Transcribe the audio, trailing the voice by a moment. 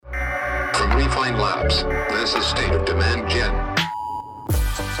Time lapse. This is State of Demand Gen.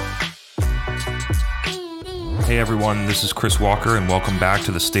 Hey everyone, this is Chris Walker and welcome back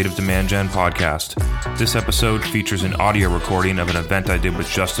to the State of Demand Gen podcast. This episode features an audio recording of an event I did with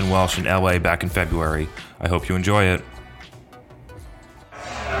Justin Welsh in LA back in February. I hope you enjoy it.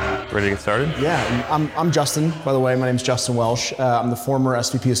 Ready to get started? Yeah, I'm Justin, by the way. My name's Justin Welsh. I'm the former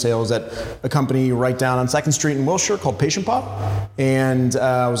SVP of sales at a company right down on 2nd Street in Wilshire called Patient Pop. And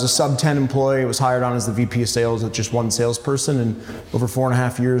I was a sub 10 employee. I was hired on as the VP of sales with just one salesperson, and over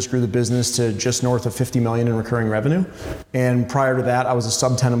 4.5 years grew the business to just north of 50 million in recurring revenue. And prior to that, I was a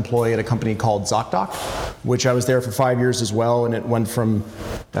sub 10 employee at a company called ZocDoc, which I was there for 5 years as well. And it went from,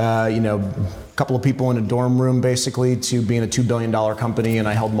 a couple of people in a dorm room basically to being a $2 billion company, and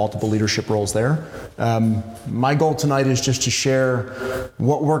I held multiple leadership roles there. My goal tonight is just to share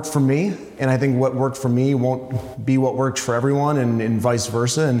what worked for me, and I think what worked for me won't be what worked for everyone, and vice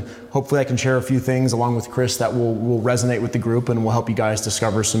versa. And hopefully I can share a few things along with Chris that will resonate with the group and will help you guys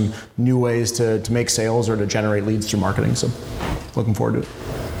discover some new ways to make sales or to generate leads through marketing. So looking forward to it.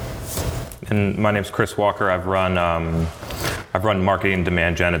 And my name's Chris Walker. I've run marketing and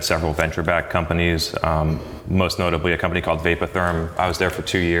demand gen at several venture-backed companies, most notably a company called Vapotherm. I was there for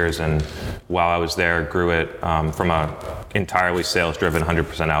 2 years, and while I was there, grew it from a entirely sales-driven,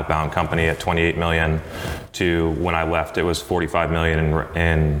 100% outbound company at 28 million to when I left, it was 45 million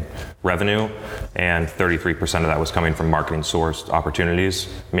in revenue, and 33% of that was coming from marketing-sourced opportunities,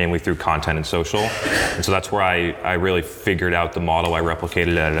 mainly through content and social. And so that's where I really figured out the model. I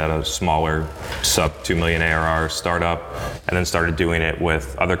replicated it at a smaller sub 2 million ARR startup, and then started doing it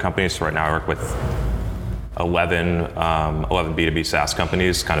with other companies. So right now I work with 11 B2B SaaS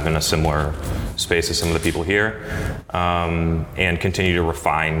companies, kind of in a similar space as some of the people here, and continue to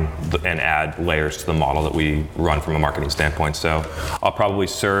refine and add layers to the model that we run from a marketing standpoint. So I'll probably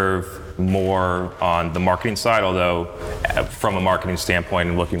serve more on the marketing side, although from a marketing standpoint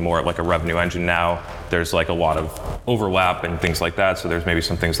and looking more at like a revenue engine now, there's like a lot of overlap and things like that, so there's maybe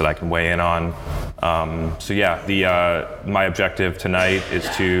some things that I can weigh in on. My objective tonight is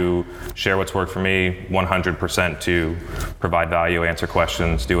to share what's worked for me, 100% to provide value, answer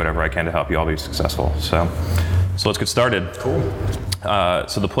questions, do whatever I can to help you all be successful. So let's get started. Cool.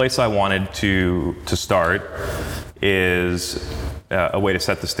 So the place I wanted to start is a way to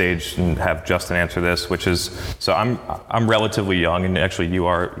set the stage and have Justin answer this, which is, so I'm relatively young, and actually you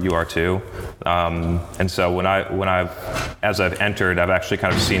are too. And so as I've entered, I've actually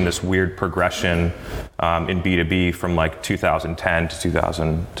kind of seen this weird progression in B2B from like 2010 to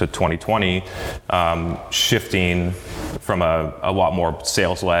 2020, shifting from a lot more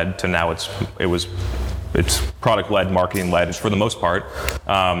sales-led to now it's product-led, marketing-led for the most part,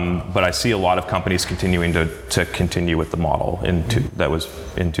 but I see a lot of companies continuing to continue with the model that was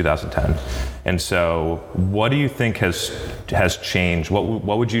in 2010. And so what do you think has changed?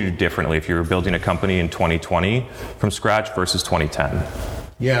 What would you do differently if you were building a company in 2020 from scratch versus 2010?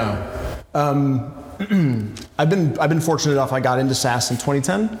 Yeah. I've been fortunate enough. I got into SaaS in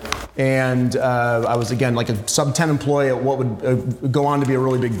 2010, and I was again like a sub 10 employee at what would go on to be a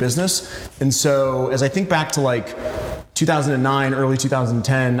really big business. And so as I think back to like 2009, early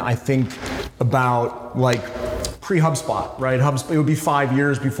 2010, I think about like pre-HubSpot, right? It would be 5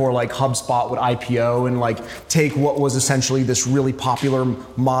 years before like HubSpot would IPO and like take what was essentially this really popular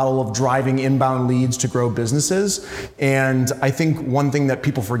model of driving inbound leads to grow businesses. And I think one thing that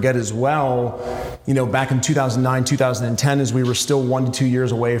people forget as well, back in 2009, 2010, is we were still 1 to 2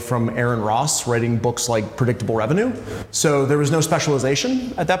 years away from Aaron Ross writing books like Predictable Revenue. So there was no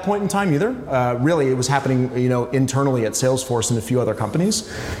specialization at that point in time either. Really, it was happening, internally at Salesforce and a few other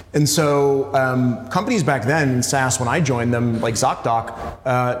companies. And so companies back then, SaaS, when I joined them, like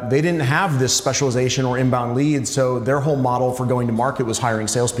ZocDoc, they didn't have this specialization or inbound leads, so their whole model for going to market was hiring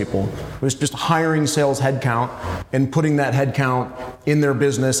salespeople. It was just hiring sales headcount and putting that headcount in their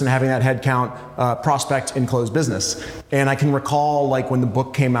business and having that headcount prospect and close business. And I can recall like when the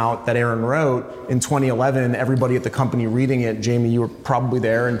book came out that Aaron wrote in 2011, everybody at the company reading it, Jamie, you were probably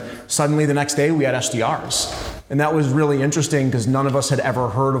there, and suddenly the next day we had SDRs. And that was really interesting because none of us had ever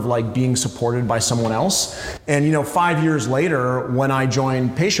heard of like being supported by someone else. And 5 years later, when I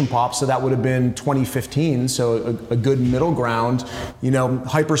joined Patient Pop, so that would have been 2015, so a good middle ground,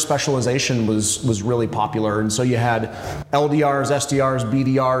 hyper specialization was really popular. And so you had LDRs, SDRs,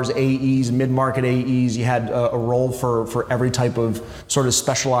 BDRs, AEs, mid-market AEs. You had a role for every type of sort of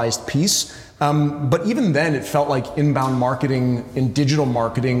specialized piece. But even then, it felt like inbound marketing and digital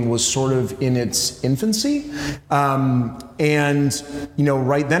marketing was sort of in its infancy. And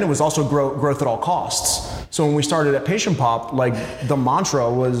right then, it was also growth at all costs. So when we started at Patient Pop, like the mantra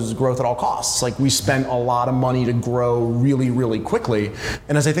was growth at all costs. Like we spent a lot of money to grow really, really quickly.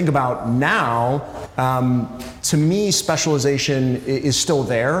 And as I think about now, to me, specialization is still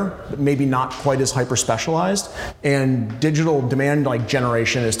there, but maybe not quite as hyper specialized. And digital demand like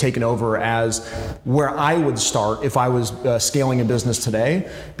generation has taken over as where I would start if I was scaling a business today.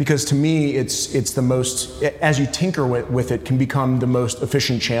 Because to me, it's the most, as you tinker with it, can become the most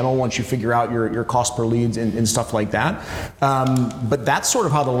efficient channel once you figure out your cost per leads and stuff like that. But that's sort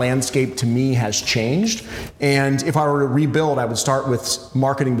of how the landscape to me has changed. And if I were to rebuild, I would start with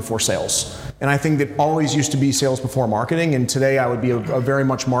marketing before sales. And I think that always used to be sales before marketing, and today I would be a very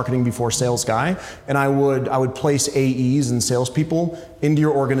much marketing before sales guy. And I would place AEs and salespeople into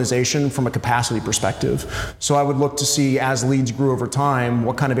your organization from a capacity perspective. So I would look to see, as leads grew over time,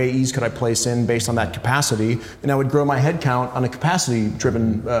 what kind of AEs could I place in based on that capacity, and I would grow my headcount on a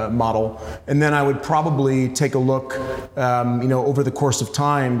capacity-driven model. And then I would probably take a look, over the course of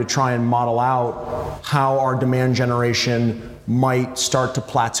time to try and model out how our demand generation might start to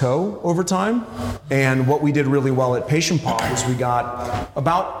plateau over time. And what we did really well at Patient Pop was we got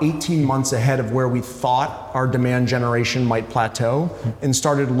about 18 months ahead of where we thought our demand generation might plateau and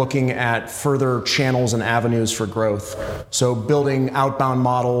started looking at further channels and avenues for growth. So building outbound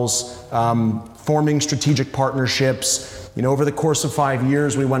models, forming strategic partnerships. Over the course of 5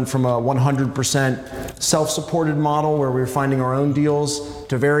 years, we went from a 100% self-supported model where we were finding our own deals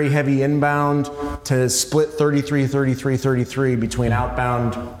to very heavy inbound to split 33 between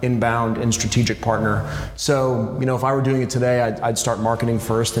outbound, inbound, and strategic partner. So, if I were doing it today, I'd start marketing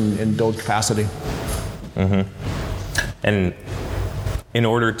first and build capacity. Mm-hmm. And in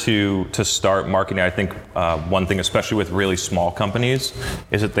order to start marketing, I think one thing, especially with really small companies,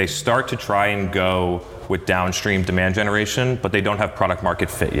 is that they start to try and go with downstream demand generation, but they don't have product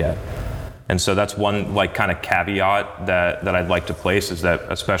market fit yet. And so that's one kind of caveat that I'd like to place, is that,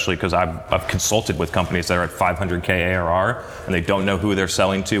 especially because I've consulted with companies that are at 500K ARR and they don't know who they're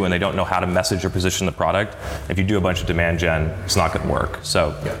selling to and they don't know how to message or position the product. If you do a bunch of demand gen, it's not going to work.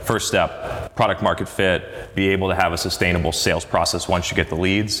 So first step, product market fit, be able to have a sustainable sales process once you get the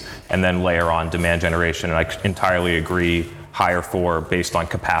leads, and then layer on demand generation. And I entirely agree, hire for based on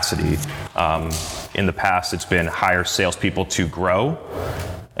capacity. In the past, it's been hire salespeople to grow.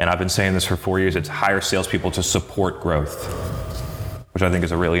 And I've been saying this for 4 years, it's hire salespeople to support growth, which I think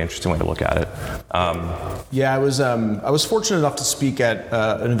is a really interesting way to look at it. I was fortunate enough to speak at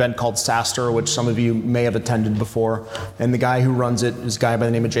an event called SaaStr, which some of you may have attended before. And the guy who runs it is a guy by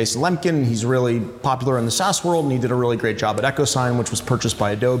the name of Jason Lemkin. He's really popular in the SaaS world, and he did a really great job at EchoSign, which was purchased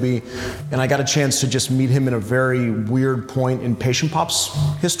by Adobe. And I got a chance to just meet him in a very weird point in Patient Pop's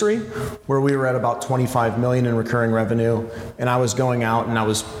history, where we were at about 25 million in recurring revenue, and I was going out and I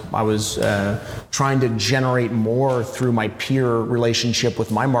was trying to generate more through my peer relationship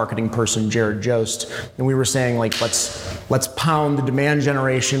with my marketing person, Jared Jost. And we were saying, let's pound the demand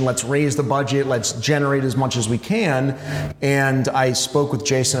generation, let's raise the budget, let's generate as much as we can. And I spoke with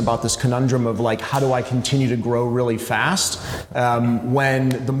Jason about this conundrum of how do I continue to grow really fast when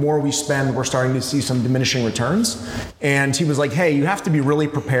the more we spend, we're starting to see some diminishing returns. And he was like, hey, you have to be really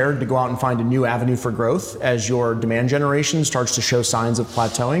prepared to go out and find a new avenue for growth as your demand generation starts to show signs of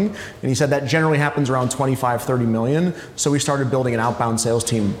plateauing. And he said that generally happens around 25, 30 million. So we started building an outbound sales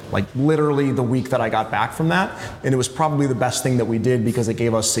team, literally the week that I got back from that. And it was probably the best thing that we did because it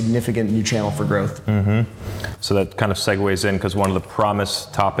gave us significant new channel for growth. Mm-hmm. So that kind of segues in, because one of the promise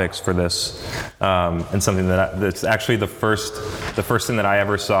topics for this, and something that's actually the first thing that I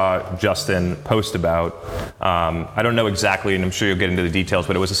ever saw Justin post about. I don't know exactly, and I'm sure you'll get into the details,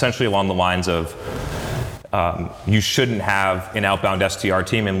 but it was essentially along the lines of, you shouldn't have an outbound SDR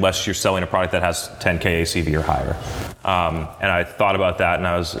team unless you're selling a product that has 10K ACV or higher. And I thought about that, and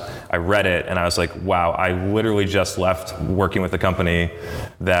I read it, and I was like, wow, I literally just left working with a company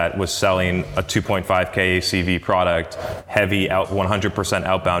that was selling a 2.5K ACV product, heavy 100%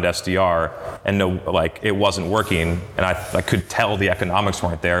 outbound SDR, and it wasn't working. And I could tell the economics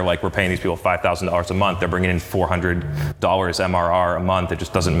weren't there. We're paying these people $5,000 a month. They're bringing in $400 MRR a month. It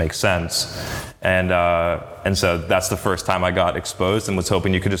just doesn't make sense. And so that's the first time I got exposed, and was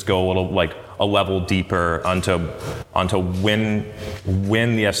hoping you could just go a level deeper onto when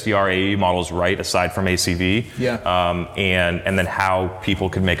the SDR AE models right, aside from ACV. And then how people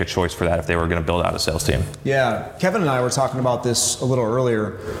could make a choice for that if they were going to build out a sales team. Yeah, Kevin and I were talking about this a little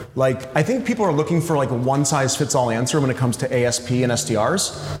earlier. I think people are looking for a one-size-fits-all answer when it comes to ASP and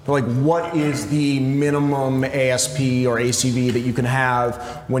SDRs. They're what is the minimum ASP or ACV that you can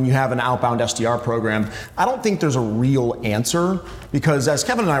have when you have an outbound SDR program? I don't think there's a real answer, because as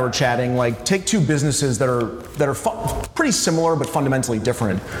Kevin and I were chatting, take two businesses that are pretty similar but fundamentally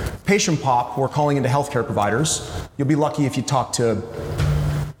different. Patient Pop, we're calling into healthcare providers. You'll be lucky if you talk to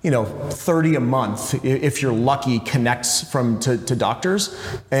 30 a month, if you're lucky, connects to doctors.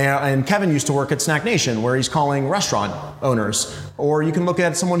 And Kevin used to work at Snack Nation, where he's calling restaurant owners. Or you can look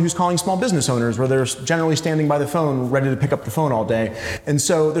at someone who's calling small business owners, where they're generally standing by the phone, ready to pick up the phone all day. And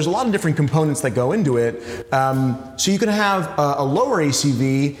so there's a lot of different components that go into it. So you can have a lower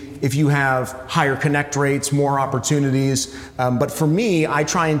ACV if you have higher connect rates, more opportunities. But for me, I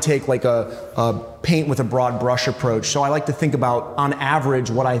try and take like a paint with a broad brush approach. So I like to think about, on average,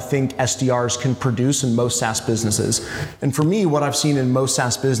 what I think SDRs can produce in most SaaS businesses. And for me, what I've seen in most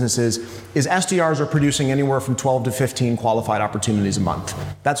SaaS businesses is SDRs are producing anywhere from 12 to 15 qualified opportunities a month.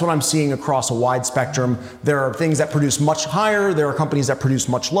 That's what I'm seeing across a wide spectrum. There are things that produce much higher. There are companies that produce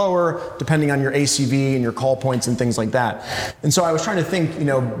much lower, depending on your ACV and your call points and things like that. And so I was trying to think,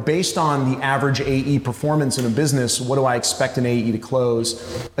 based on the average AE performance in a business, what do I expect an AE to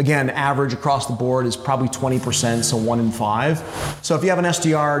close? Again, average across the board is probably 20%, so 1 in 5. So if you have an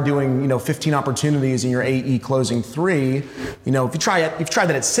SDR doing 15 opportunities and your AE closing 3, if you try that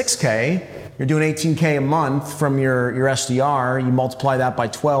at 6K, you're doing 18K a month from your SDR. You multiply that by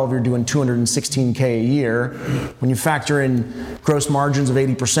 12, you're doing 216K a year. When you factor in gross margins of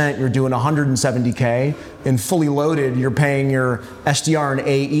 80%, you're doing 170K. And fully loaded, you're paying your SDR and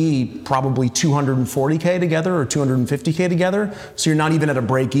AE probably 240K together or 250K together. So you're not even at a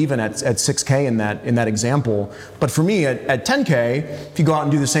break even at 6K in that example. But for me, at 10K, if you go out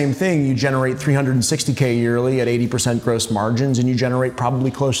and do the same thing, you generate 360K yearly at 80% gross margins, and you generate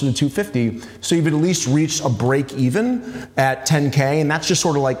probably closer to 250. So you've at least reached a break even at 10K, and that's just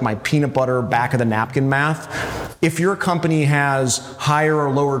sort of like my peanut butter back of the napkin math. If your company has higher or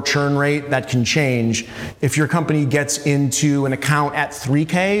lower churn rate, that can change. If your company gets into an account at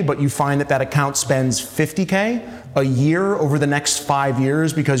 3K, but you find that account spends 50K a year over the next 5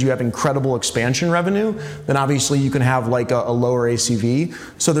 years because you have incredible expansion revenue, then obviously you can have like a lower ACV.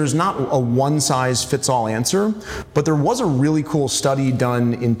 So there's not a one-size-fits-all answer, but there was a really cool study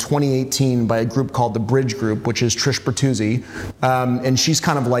done in 2018 by a group called the Bridge Group, which is Trish Bertuzzi, and she's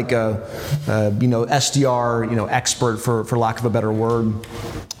kind of like a SDR expert for lack of a better word.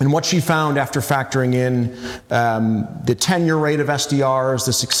 And what she found after factoring in the tenure rate of SDRs,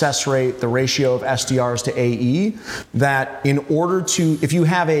 the success rate, the ratio of SDRs to AE, that in order to, if you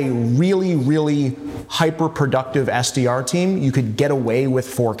have a really, really hyper-productive SDR team, you could get away with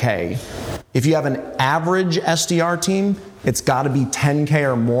 4K. If you have an average SDR team, it's got to be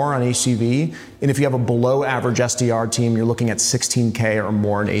 10K or more on ACV. And if you have a below average SDR team, you're looking at 16K or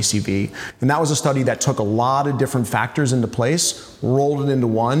more in ACV. And that was a study that took a lot of different factors into place, rolled it into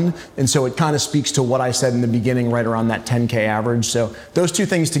one. And so it kind of speaks to what I said in the beginning, right around that 10K average. So those two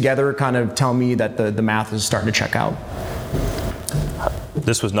things together kind of tell me that the math is starting to check out.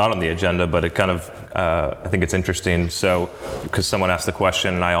 This was not on the agenda, but it kind of, I think it's interesting. So, because someone asked the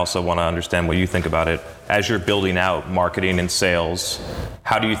question, and I also want to understand what you think about it. As you're building out marketing and sales,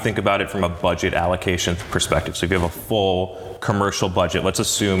 how do you think about it from a budget allocation perspective? So if you have a full commercial budget, let's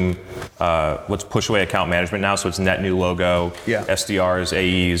assume, let's push away account management now, so it's net new logo, SDRs,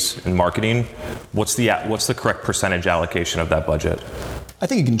 AEs, and marketing. What's the correct percentage allocation of that budget? I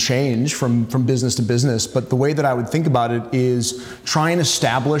think it can change from business to business, but the way that I would think about it is try and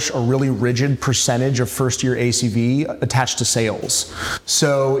establish a really rigid percentage of first year ACV attached to sales.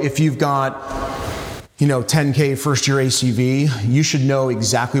 So if you've got 10K first year ACV, you should know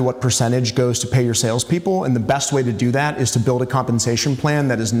exactly what percentage goes to pay your salespeople. And the best way to do that is to build a compensation plan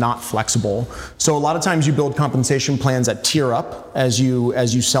that is not flexible. So a lot of times you build compensation plans that tier up as you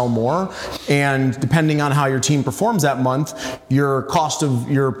sell more. And depending on how your team performs that month, your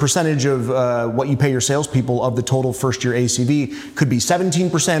percentage of what you pay your salespeople of the total first year ACV could be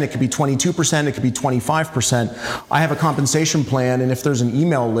 17%, it could be 22%, it could be 25%. I have a compensation plan, and if there's an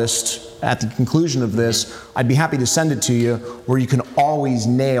email list at the conclusion of this, I'd be happy to send it to you, where you can always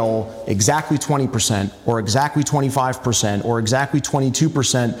nail exactly 20% or exactly 25% or exactly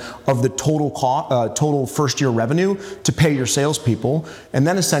 22% of the total first year revenue to pay your salespeople. And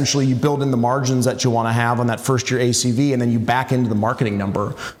then essentially you build in the margins that you want to have on that first year ACV, and then you back into the marketing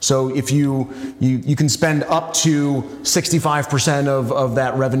number. So if you can spend up to 65% of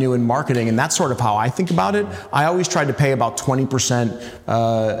that revenue in marketing, and that's sort of how I think about it. I always try to pay about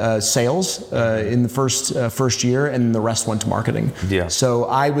 20% sales in the first year, and the rest went to marketing. Yeah. So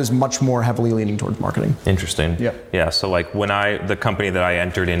I was much more heavily leaning towards marketing. Interesting. Yeah. So like the company that I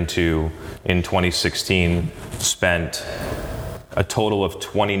entered into in 2016 spent a total of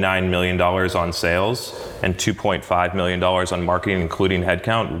 $29 million on sales and $2.5 million on marketing, including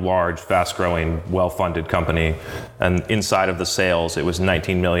headcount. Large, fast-growing, well-funded company. And inside of the sales, it was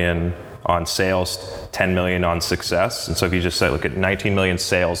 19 million on sales, 10 million on success. And so if you just say, look at 19 million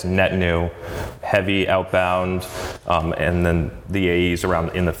sales, net new, heavy outbound, and then the AEs around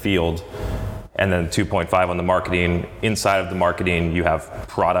in the field, and then 2.5 on the marketing. Inside of the marketing, you have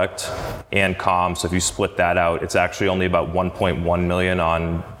product and comms. So if you split that out, it's actually only about 1.1 million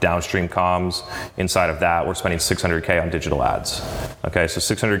on downstream comms. Inside of that, we're spending 600K on digital ads. Okay, so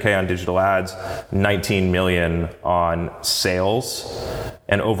 600K on digital ads, 19 million on sales.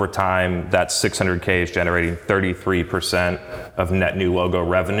 And over time, that 600K is generating 33% of net new logo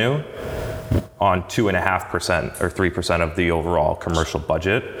revenue on 2.5% or 3% of the overall commercial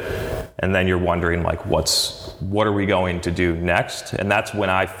budget. And then you're wondering, like, what are we going to do next? And that's when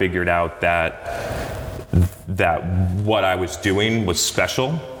I figured out that what I was doing was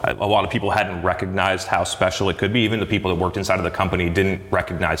special. A lot of people hadn't recognized how special it could be. Even the people that worked inside of the company didn't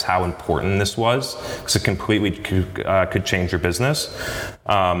recognize how important this was, because it completely could change your business.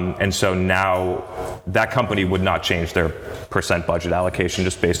 And so now that company would not change their percent budget allocation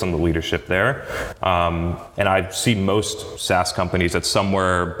just based on the leadership there. And I see most SaaS companies at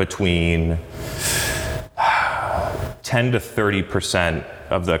somewhere between 10 to 30%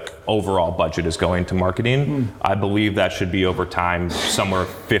 of the overall budget is going to marketing. I believe that should be over time somewhere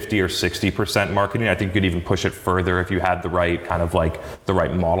 50 or 60% marketing. I think you could even push it further if you had the right kind of like the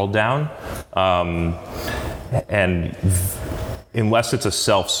right model down. And unless it's a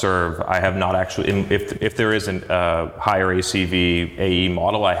self-serve, I have not actually, if there isn't a higher ACV AE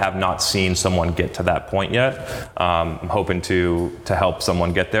model, I have not seen someone get to that point yet. I'm hoping to help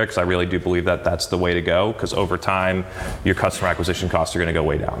someone get there, because I really do believe that that's the way to go, because over time, your customer acquisition costs are going to go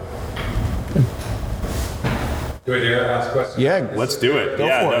way down. Do I dare ask a question? Yeah, Let's do it. Go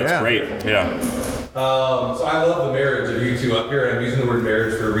for it, That's great. Yeah. So I love the marriage of you two up here, and I'm using the word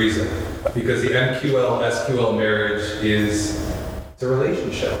marriage for a reason, because the MQL SQL marriage is a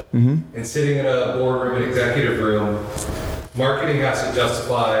relationship. And sitting in a boardroom, an executive room, marketing has to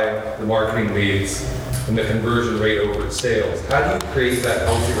justify the marketing leads and the conversion rate over sales. How do you create that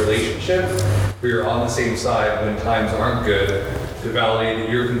healthy relationship where you're on the same side when times aren't good, to validate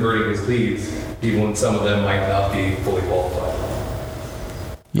that you're converting his leads even when some of them might not be fully qualified?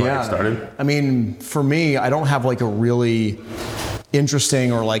 Yeah. Started? I mean, for me, I don't have like a really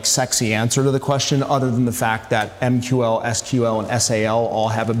interesting or like sexy answer to the question, other than the fact that MQL, SQL, and SAL all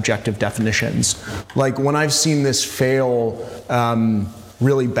have objective definitions. Like when I've seen this fail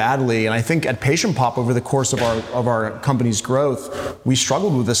really badly, and I think at PatientPop over the course of our company's growth, we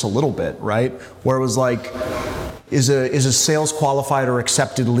struggled with this a little bit, right? Where it was like, is a sales qualified or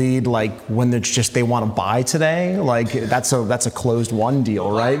accepted lead like when it's just they want to buy today? Like that's a closed won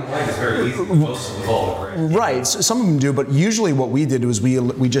deal, right? It's very easy. Most involved, right? Right. So some of them do, but usually what we did was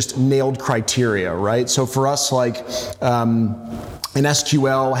we just nailed criteria, right? So for us, like an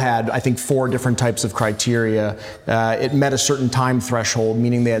SQL had, I think, 4 different types of criteria. It met a certain time threshold,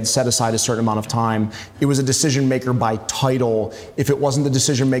 meaning they had set aside a certain amount of time. It was a decision maker by title. If it wasn't the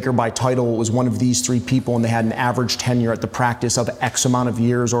decision maker by title, it was one of these 3 people, and they had an average tenure at the practice of X amount of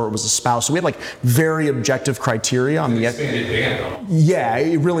years, or it was a spouse. So we had like very objective criteria on the Expanded band. Yeah,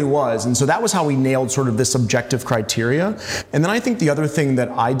 it really was. And so that was how we nailed sort of this objective criteria. And then I think the other thing that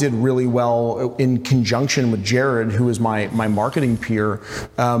I did really well in conjunction with Jared, who is my marketing peer,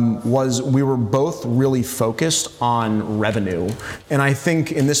 was we were both really focused on revenue. And I think,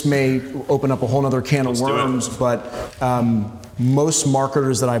 and this may open up a whole other can of worms, but most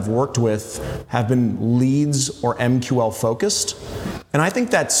marketers that I've worked with have been leads or MQL focused. And I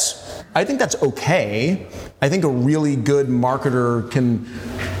think that's okay. I think a really good marketer can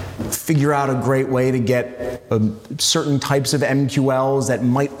figure out a great way to get certain types of MQLs that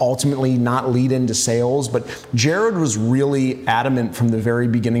might ultimately not lead into sales. But Jared was really adamant from the very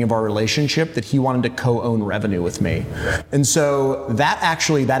beginning of our relationship that he wanted to co-own revenue with me. And so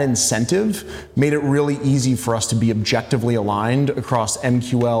that incentive made it really easy for us to be objectively aligned across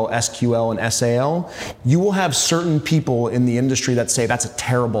MQL, SQL, and SAL. You will have certain people in the industry that say that's a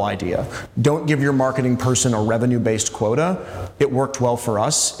terrible idea. Don't give your marketing person a revenue-based quota. It worked well for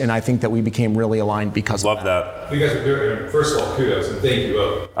us, and I think that we became really aligned because Love of that. You guys are doing it. First of all, kudos and thank you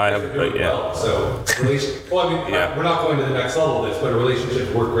both. I have, You guys are doing yeah. well. So, we're not going to the next level of this, but a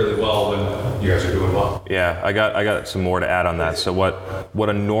relationship worked really well when you guys are doing well. Yeah, I got some more to add on that. So what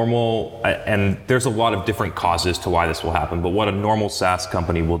a normal, and there's a lot of different causes to why this will happen, but what a normal SaaS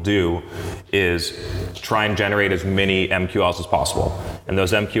company will do is try and generate as many MQLs as possible. And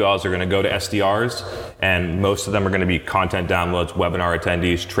those MQLs are going to go to SDRs, and most of them are going to be content downloads, webinar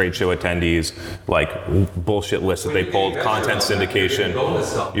attendees, trade show attendees, like bullshit lists that they pulled, content syndication.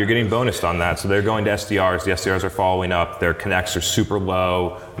 You're getting bonused on that. So they're going to SDRs. The SDRs are following up. Their connects are super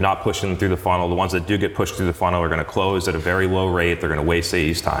low, not pushing them through the funnel. The ones that do get pushed through the funnel are going to close at a very low rate. They're going to waste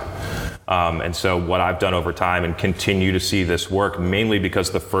AE's time. And so what I've done over time and continue to see this work, mainly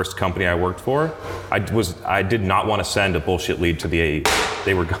because the first company I worked for, I did not want to send a bullshit lead to the AE.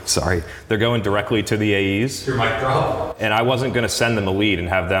 They're going directly to the AEs. Your mic drop. And I wasn't going to send them a lead and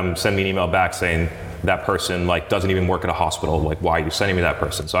have them send me an email back saying that person like doesn't even work at a hospital. Like, why are you sending me that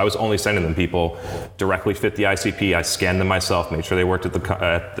person? So I was only sending them people directly fit the ICP. I scanned them myself, made sure they worked at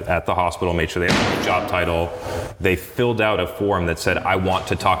the hospital, made sure they had the right job title. They filled out a form that said, I want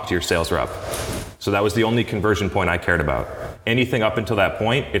to talk to your sales rep. So that was the only conversion point I cared about. Anything up until that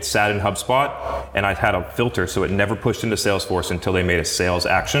point, it sat in HubSpot, and I had a filter so it never pushed into Salesforce until they made a sales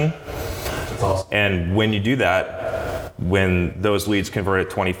action. That's awesome. And when you do that, when those leads convert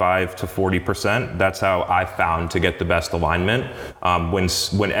at 25 to 40%, that's how I found to get the best alignment.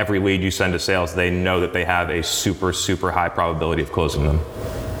 When every lead you send to sales, they know that they have a super, super high probability of closing them.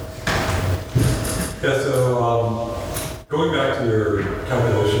 Yeah, so going back to your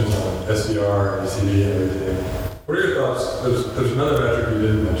calculations on SDR, ACV, and everything, what are your thoughts? There's another metric you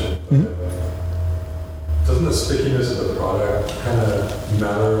didn't mention. But, doesn't the stickiness of the product kind of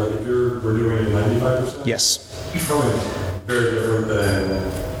matter? Like if we're doing 95%? Yes. It's probably very different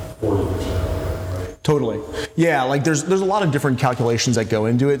than 40%. Totally. Yeah, like there's a lot of different calculations that go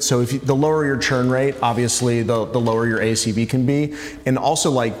into it. So the lower your churn rate, obviously the lower your ACV can be. And also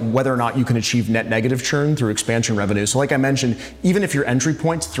like whether or not you can achieve net negative churn through expansion revenue. So like I mentioned, even if your entry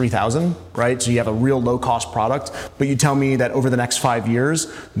point's 3,000, right? So you have a real low cost product, but you tell me that over the next 5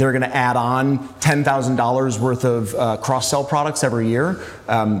 years, they're gonna add on $10,000 worth of cross-sell products every year,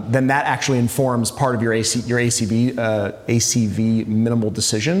 then that actually informs part of your ACV minimal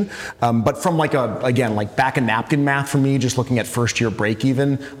decision. But from like again, like back of napkin math for me, just looking at first year break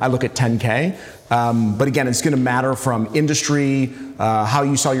even, I look at 10K. But again, it's going to matter from industry, how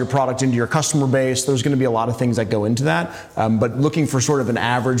you sell your product into your customer base. There's going to be a lot of things that go into that. But looking for sort of an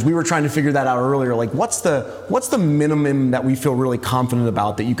average, we were trying to figure that out earlier. Like, what's the minimum that we feel really confident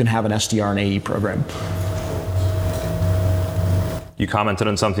about that you can have an SDR and AE program? You commented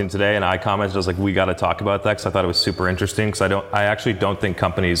on something today, and I commented, I was like, we got to talk about that because I thought it was super interesting. Because I actually don't think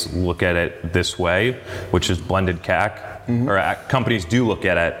companies look at it this way, which is blended CAC. Mm-hmm. Or companies do look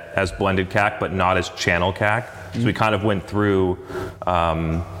at it as blended CAC, but not as channel CAC. Mm-hmm. So we kind of went through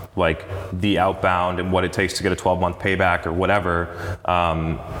like the outbound and what it takes to get a 12-month payback or whatever.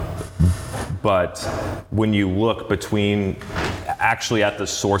 But when you look between actually at the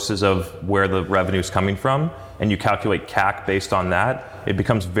sources of where the revenue is coming from, and you calculate CAC based on that, it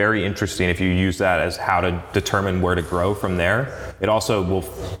becomes very interesting if you use that as how to determine where to grow from there. It also will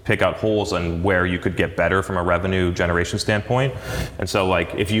pick out holes on where you could get better from a revenue generation standpoint. And so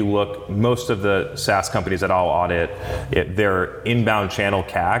like if you look, most of the SaaS companies that I'll audit, their inbound channel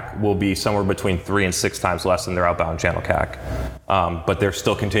CAC will be somewhere between 3 and 6 times less than their outbound channel CAC. But they're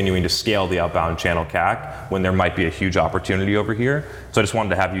still continuing to scale the outbound channel CAC when there might be a huge opportunity over here. So I just wanted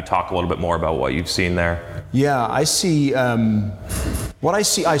to have you talk a little bit more about what you've seen there. Yeah, I see.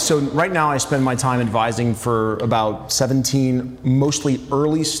 So right now I spend my time advising for about 17 mostly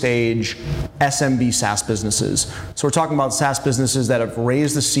early stage SMB SaaS businesses. So we're talking about SaaS businesses that have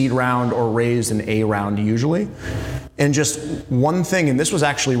raised the seed round or raised an A round usually. And just one thing, and this was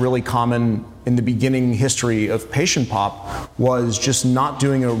actually really common in the beginning history of PatientPop, was just not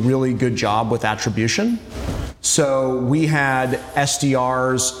doing a really good job with attribution. So we had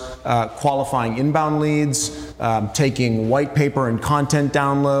SDRs qualifying inbound leads, taking white paper and content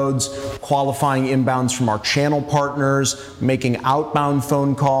downloads, qualifying inbounds from our channel partners, making outbound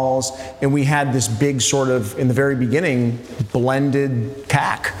phone calls, and we had this big sort of, in the very beginning, blended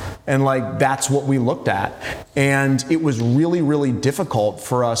CAC. And like, that's what we looked at. And it was really, really difficult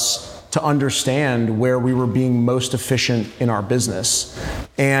for us to understand where we were being most efficient in our business.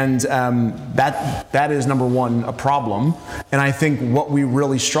 And that is, number one, a problem. And I think what we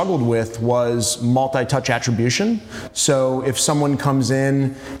really struggled with was multi-touch attribution. So if someone comes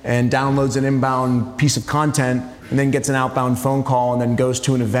in and downloads an inbound piece of content and then gets an outbound phone call and then goes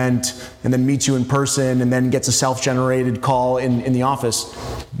to an event and then meets you in person and then gets a self-generated call in the office,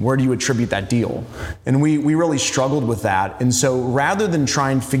 Where do you attribute that deal? And we really struggled with that. And so rather than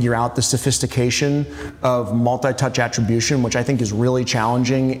try and figure out the sophistication of multi-touch attribution, which I think is really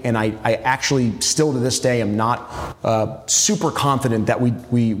challenging, and I actually still to this day am not super confident that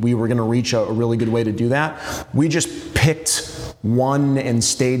we were going to reach a really good way to do that, we just picked one and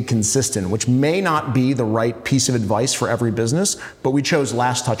stayed consistent, which may not be the right piece of advice for every business, but we chose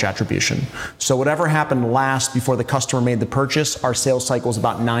last touch attribution. So whatever happened last before the customer made the purchase, our sales cycle is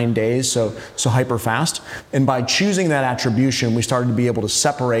about 9 days, so hyper fast. And by choosing that attribution, we started to be able to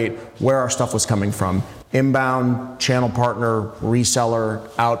separate where our stuff was coming from. Inbound, channel partner, reseller,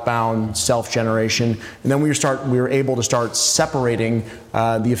 outbound, self-generation, and then we were able to start separating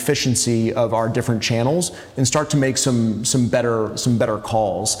the efficiency of our different channels and start to make some better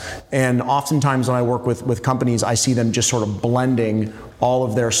calls. And oftentimes when I work with companies, I see them just sort of blending all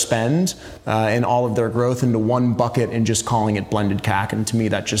of their spend and all of their growth into one bucket and just calling it blended CAC. And to me,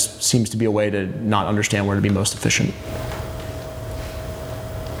 that just seems to be a way to not understand where to be most efficient.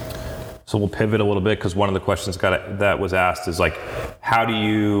 So we'll pivot a little bit because one of the questions that was asked is like, how do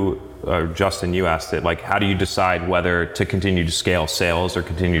you, Justin, you asked it, like, how do you decide whether to continue to scale sales or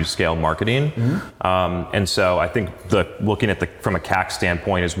continue to scale marketing? Mm-hmm. And so I think looking at from a CAC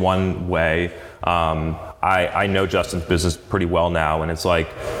standpoint is one way. I know Justin's business pretty well now, and it's like,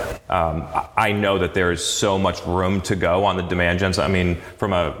 I know that there is so much room to go on the demand gen side. I mean,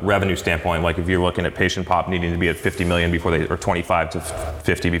 from a revenue standpoint, like if you're looking at Patient Pop needing to be at 50 million or 25 to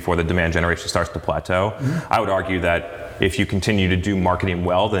 50 before the demand generation starts to plateau, mm-hmm. I would argue that if you continue to do marketing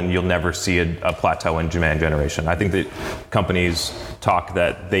well, then you'll never see a plateau in demand generation. I think that companies talk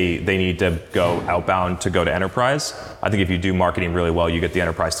that they need to go outbound to go to enterprise. I think if you do marketing really well, you get the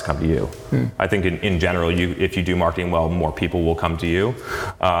enterprise to come to you. I think in general, if you do marketing well, more people will come to you.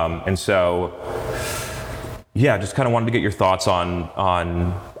 And so, yeah, just kind of wanted to get your thoughts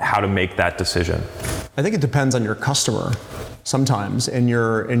on how to make that decision. I think it depends on your customer sometimes in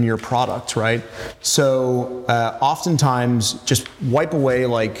your product, right? So oftentimes just wipe away the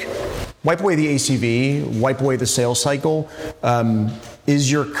ACV, wipe away the sales cycle.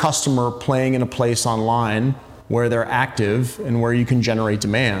 Is your customer playing in a place online where they're active and where you can generate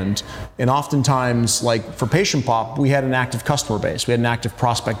demand? And oftentimes, like for Patient Pop, we had an active customer base. We had an active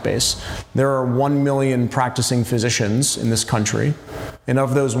prospect base. There are 1 million practicing physicians in this country. And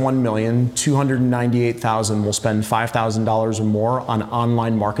of those 1 million, 298,000 will spend $5,000 or more on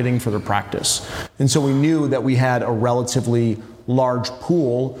online marketing for their practice. And so we knew that we had a relatively large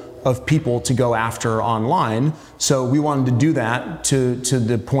pool of people to go after online. So we wanted to do that to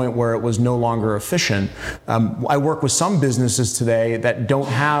the point where it was no longer efficient. I work with some businesses today that don't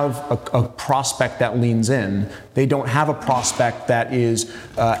have a prospect that leans in. They don't have a prospect that is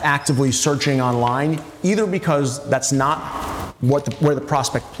actively searching online, either because that's not where the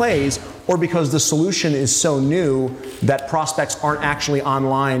prospect plays, or because the solution is so new that prospects aren't actually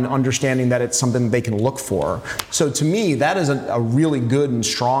online understanding that it's something they can look for. So to me, that is a really good and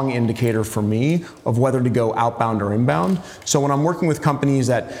strong indicator for me of whether to go outbound or inbound. So when I'm working with companies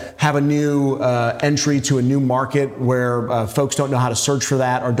that have a new entry to a new market where folks don't know how to search for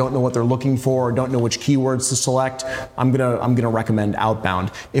that, or don't know what they're looking for, or don't know which keywords to select, I'm gonna recommend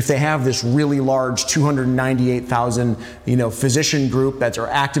outbound. If they have this really large 298,000 physician group that are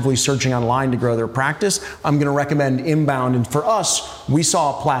actively searching online to grow their practice, I'm going to recommend inbound. And for us, we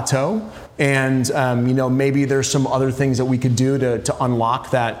saw a plateau, and maybe there's some other things that we could do to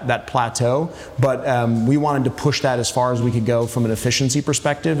unlock that plateau. But we wanted to push that as far as we could go from an efficiency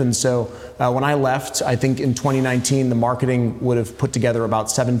perspective. And so when I left, I think in 2019, the marketing would have put together about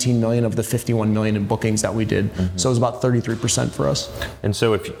 17 million of the 51 million in bookings that we did. Mm-hmm. So it was about 33% for us. And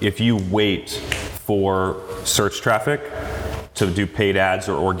so if you wait for search traffic to do paid ads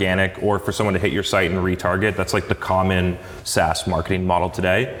or organic, or for someone to hit your site and retarget, that's like the common SaaS marketing model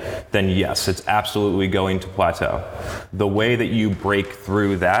today, then yes, it's absolutely going to plateau. The way that you break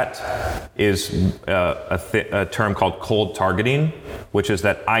through that is a term called cold targeting, which is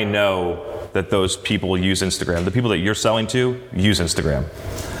that I know that those people use Instagram. The people that you're selling to use Instagram.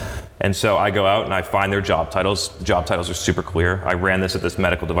 And so I go out and I find their job titles. Job titles are super clear. I ran this at this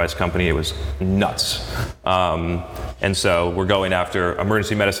medical device company. It was nuts. And so we're going after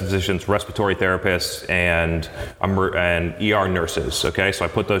emergency medicine physicians, respiratory therapists, and ER nurses, okay? So I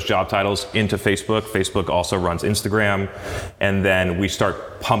put those job titles into Facebook. Facebook also runs Instagram. And then we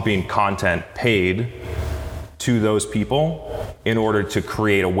start pumping content paid to those people in order to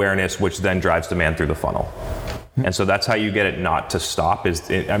create awareness, which then drives demand through the funnel. And so that's how you get it not to stop.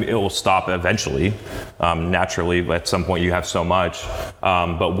 It will stop eventually, Naturally, at some point you have so much,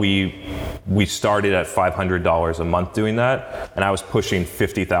 but we started at $500 a month doing that, and I was pushing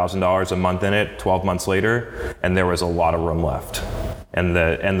 $50,000 a month in it 12 months later, and there was a lot of room left. And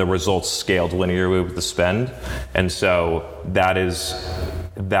the results scaled linearly with the spend, and so that is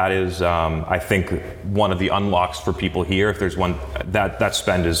I think one of the unlocks for people here. If there's one, that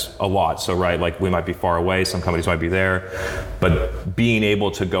spend is a lot. So right, like we might be far away, some companies might be there, but being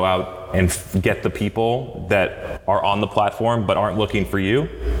able to go out and get the people that are on the platform but aren't looking for you,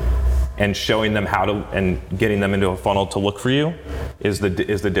 and showing them how to, and getting them into a funnel to look for you, is the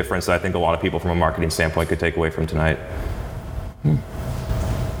difference that I think a lot of people from a marketing standpoint could take away from tonight.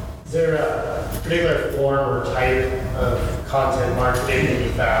 Is there a particular form or type of content marketing that you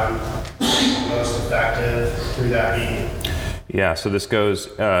found most effective through that medium? Yeah, so this goes,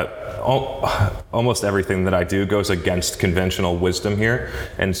 almost everything that I do goes against conventional wisdom here.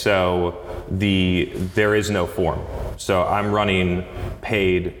 And so there is no form. So I'm running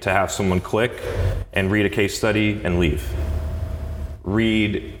paid to have someone click and read a case study and leave.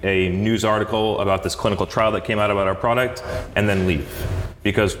 Read a news article about this clinical trial that came out about our product and then leave.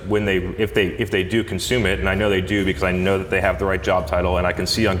 Because if they do consume it, and I know they do because I know that they have the right job title, and I can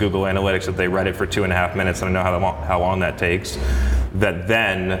see on Google Analytics that they read it for 2.5 minutes, and I know how long that takes, that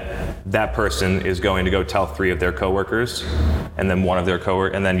then that person is going to go tell 3 of their coworkers, and then one of their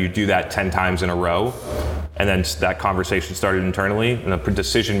coworkers, and then you do that 10 times in a row, and then that conversation started internally, and the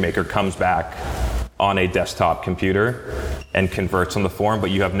decision maker comes back on a desktop computer and converts on the form,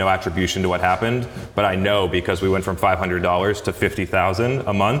 but you have no attribution to what happened. But I know because we went from $500 to $50,000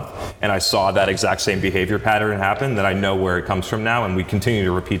 a month, and I saw that exact same behavior pattern happen, that I know where it comes from now, and we continue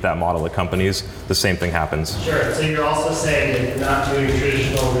to repeat that model at companies. The same thing happens. Sure, so you're also saying that you're not doing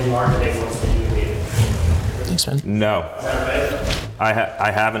traditional remarketing once they do the meeting? Thanks, man. No. Is that right?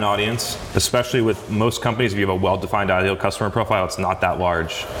 I have an audience, especially with most companies. If you have a well-defined ideal customer profile, it's not that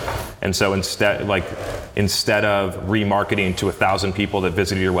large. And so instead of remarketing to 1,000 people that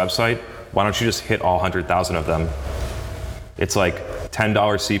visited your website, why don't you just hit all 100,000 of them? It's like $10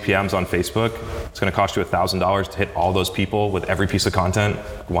 CPMs on Facebook. It's going to cost you $1,000 to hit all those people with every piece of content.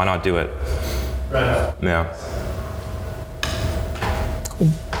 Why not do it? Right. Yeah.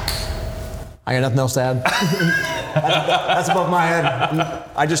 I got nothing else to add. That's above my head.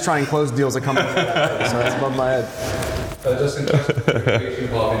 I just try and close deals that come in, so that's above my head. Just in terms of communication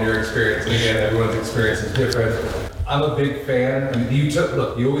involved in your experience, and again, everyone's experience is different. I'm a big fan. I mean,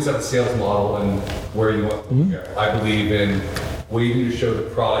 you always have a sales model and where you want to go. I believe in waiting to show the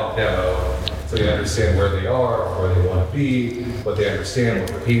product demo so they understand where they are, where they want to be, what they understand,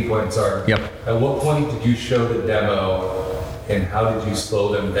 what the pain points are. Yep. At what point did you show the demo, and how did you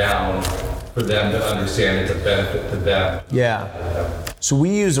slow them down for them to understand it's a benefit to them? Yeah. So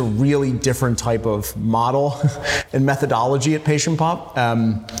we use a really different type of model and methodology at Patient Pop.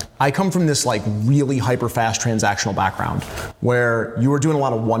 I come from this like really hyper fast transactional background where you were doing a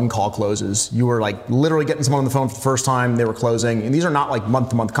lot of one call closes. You were like literally getting someone on the phone for the first time, they were closing, and these are not like month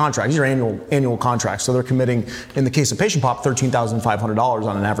to month contracts, these are annual contracts. So they're committing, in the case of Patient Pop, $13,500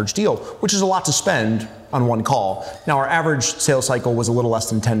 on an average deal, which is a lot to spend on one call. Now our average sales cycle was a little less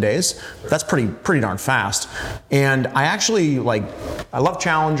than 10 days. That's pretty darn fast. And I actually I love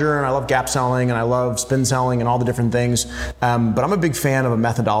Challenger and I love gap selling and I love spin selling and all the different things. But I'm a big fan of a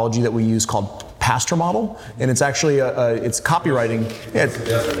methodology that we use called Pastor model, and it's actually it's copywriting.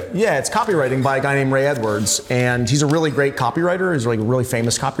 It's copywriting by a guy named Ray Edwards, and he's a really great copywriter. He's like a really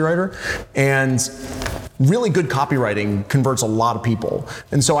famous copywriter, and really good copywriting converts a lot of people.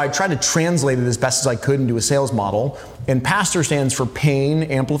 And so I tried to translate it as best as I could into a sales model. And PASTOR stands for pain,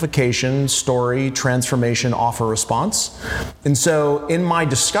 amplification, story, transformation, offer, response. And so in my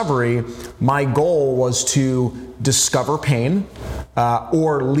discovery, my goal was to discover pain,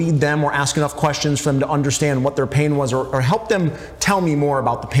 or lead them or ask enough questions for them to understand what their pain was, or help them tell me more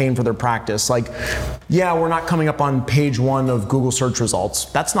about the pain for their practice. Like, yeah, we're not coming up on page 1 of Google search results.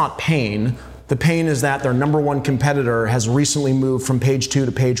 That's not pain. The pain is that their number 1 competitor has recently moved from page 2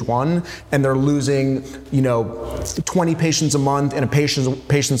 to page 1, and they're losing, 20 patients a month, and a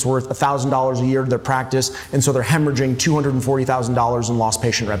patient's worth $1,000 a year to their practice, and so they're hemorrhaging $240,000 in lost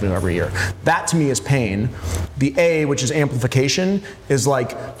patient revenue every year. That to me is pain. The A, which is amplification, is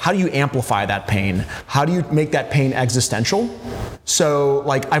like, how do you amplify that pain? How do you make that pain existential? So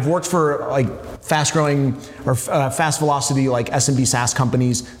I've worked for fast-growing or fast velocity SMB SaaS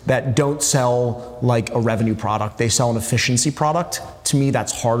companies that don't sell a revenue product. They sell an efficiency product. To me,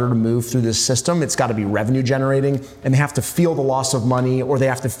 that's harder to move through this system. It's got to be revenue generating, and they have to feel the loss of money, or they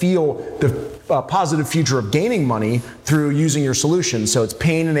have to feel positive future of gaining money through using your solution. So it's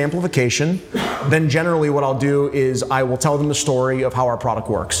pain and amplification. Then generally what I'll do is I will tell them the story of how our product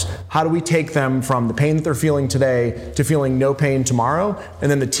works. How do we take them from the pain that they're feeling today to feeling no pain tomorrow? And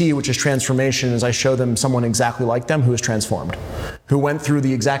then the T, which is transformation, is I show them someone exactly like them who is transformed, who went through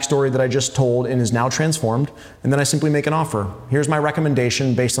the exact story that I just told and is now transformed. And then I simply make an offer. Here's my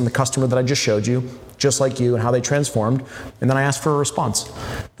recommendation based on the customer that I just showed you, just like you, and how they transformed. And then I ask for a response.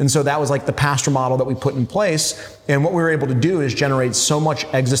 And so that was like the pastor model that we put in place. And what we were able to do is generate so much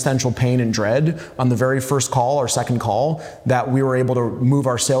existential pain and dread on the very first call or second call that we were able to move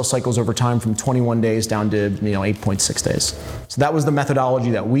our sales cycles over time from 21 days down to 8.6 days. So that was the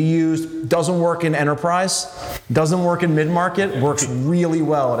methodology that we used. Doesn't work in enterprise, doesn't work in mid-market, works really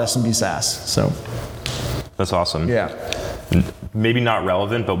well at SMB SaaS. So that's awesome. Yeah. Maybe not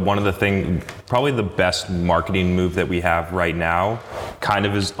relevant, but one of the things, probably the best marketing move that we have right now kind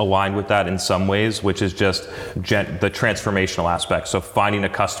of is aligned with that in some ways, which is just the transformational aspect. So finding a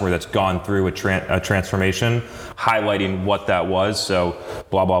customer that's gone through a transformation, highlighting what that was. So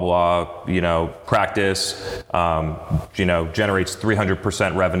blah, blah, blah, practice, generates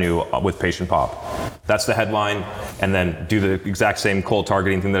 300% revenue with Patient Pop. That's the headline. And then do the exact same cold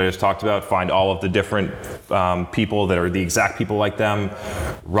targeting thing that I just talked about, find all of the different people that are the exact people like them,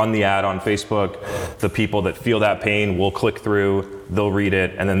 run the ad on Facebook. The people that feel that pain will click through, they'll read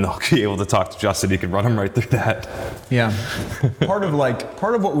it, and then they'll be able to talk to Justin. He can run them right through that. Yeah. Part of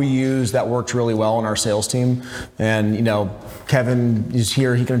what we use that worked really well in our sales team, and Kevin is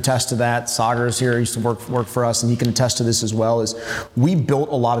here, he can attest to that. Sagar is here, he used to work for us, and he can attest to this as well, is we built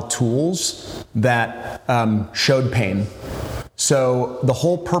a lot of tools that showed pain. So the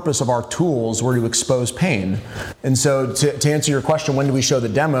whole purpose of our tools were to expose pain. And so to answer your question, when do we show the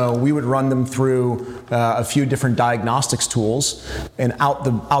demo, we would run them through a few different diagnostics tools, and out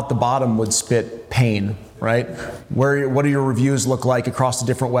the bottom would spit pain. Right? What do your reviews look like across the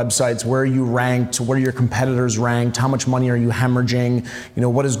different websites? Where are you ranked? What are your competitors ranked? How much money are you hemorrhaging?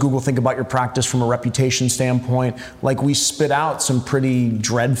 What does Google think about your practice from a reputation standpoint? Like, we spit out some pretty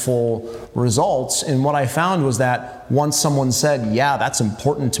dreadful results. And what I found was that once someone said, yeah, that's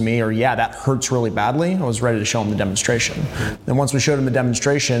important to me, or yeah, that hurts really badly, I was ready to show them the demonstration. Then once we showed them the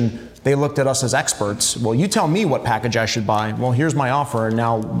demonstration, they looked at us as experts. Well, you tell me what package I should buy. Well, here's my offer, and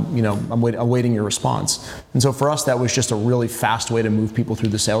now I'm awaiting your response. And so for us, that was just a really fast way to move people through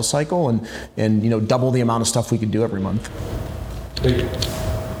the sales cycle and double the amount of stuff we could do every month.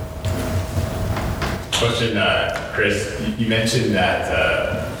 Question, Chris, you mentioned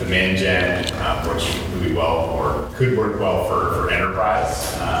that demand gen works really well, or could work well for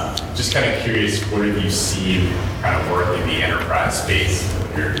enterprise. Just kind of curious, what have you seen kind of work in the enterprise space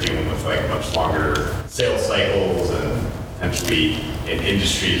when you're dealing with like much longer sales cycles and potentially in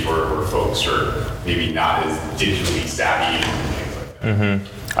industries where folks are maybe not as digitally savvy and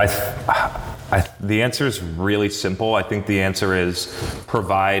things like that? The answer is really simple. I think the answer is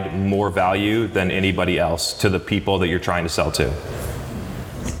provide more value than anybody else to the people that you're trying to sell to.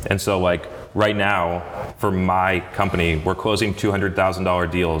 And so right now, for my company, we're closing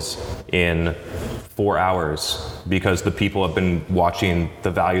 $200,000 deals in 4 hours because the people have been watching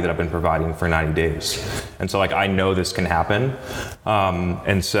the value that I've been providing for 90 days. And so I know this can happen.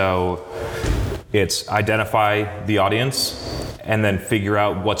 And so it's identify the audience and then figure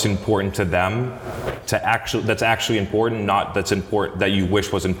out what's important to them that's actually important, not that's important that you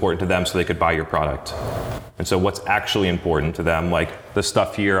wish was important to them so they could buy your product. And so what's actually important to them, like the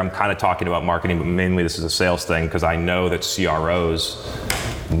stuff here, I'm kind of talking about marketing, but mainly this is a sales thing because I know that CROs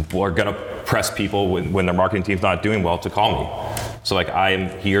are going to press people when their marketing team's not doing well to call me. So I am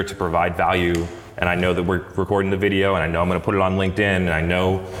here to provide value, and I know that we're recording the video, and I know I'm going to put it on LinkedIn, and I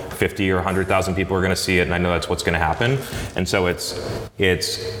know 50 or 100,000 people are going to see it, and I know that's what's going to happen. And so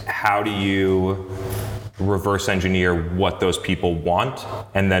it's how do you reverse engineer what those people want,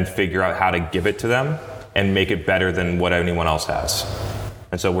 and then figure out how to give it to them and make it better than what anyone else has.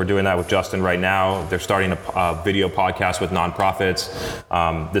 And so we're doing that with Justin right now. They're starting a video podcast with nonprofits.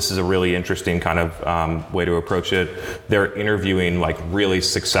 This is a really interesting kind of way to approach it. They're interviewing really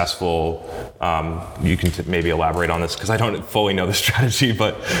successful, you can maybe elaborate on this because I don't fully know the strategy,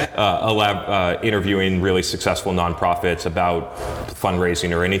 but interviewing really successful nonprofits about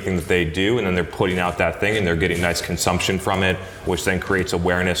fundraising or anything that they do, and then they're putting out that thing and they're getting nice consumption from it, which then creates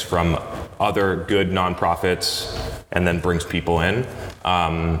awareness from other good nonprofits and then brings people in.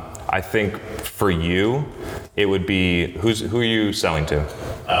 I think for you, it would be, who are you selling to?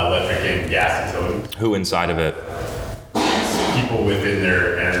 Electric and gas utilities. Who inside of it? People within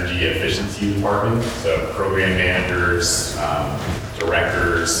their energy efficiency department, so program managers,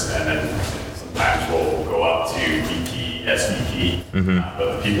 directors, and then sometimes will go up to VP, SVP,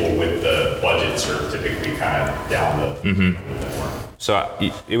 but the people with the budgets are typically kind of down a little bit more. So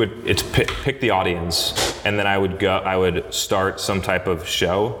it's pick the audience, and then I would start some type of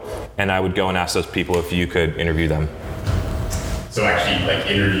show, and I would go and ask those people if you could interview them. So actually, like,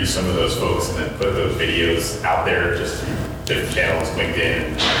 interview some of those folks and then put those videos out there just through different channels, LinkedIn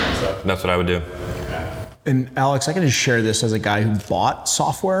and stuff. That's what I would do. And Alex, I can just share this as a guy who bought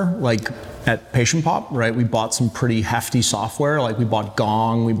software, like at Patient Pop, right? We bought some pretty hefty software, like we bought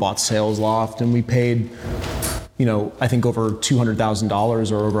Gong, we bought SalesLoft, and we paid, I think over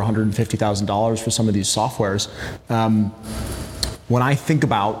 $200,000 or over $150,000 for some of these softwares. When I think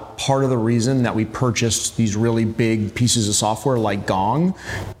about part of the reason that we purchased these really big pieces of software like Gong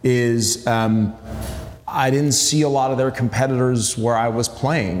is I didn't see a lot of their competitors where I was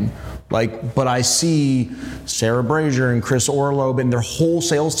playing. But I see Sarah Brazier and Chris Orlob and their whole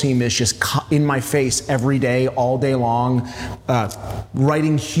sales team is just in my face every day, all day long,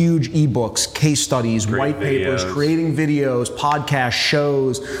 writing huge ebooks, case studies, white papers, creating videos, podcasts,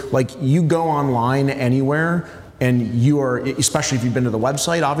 shows. Like, you go online anywhere, and you are, especially if you've been to the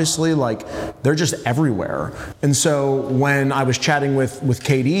website, obviously, like, they're just everywhere. And so when I was chatting with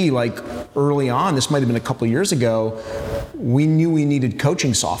KD, like, early on, this might have been a couple of years ago, we knew we needed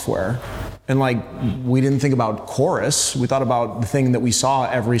coaching software. And like, we didn't think about Chorus. We thought about the thing that we saw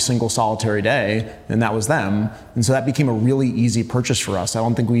every single solitary day, and that was them. And so that became a really easy purchase for us. I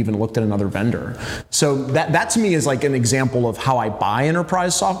don't think we even looked at another vendor. So that to me is like an example of how I buy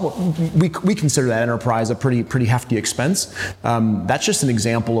enterprise software. We consider that enterprise a pretty hefty expense. That's just an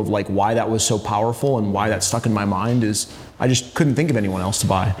example of like why that was so powerful and why that stuck in my mind is I just couldn't think of anyone else to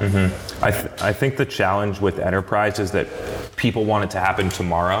buy. Mm-hmm. I think the challenge with enterprise is that people want it to happen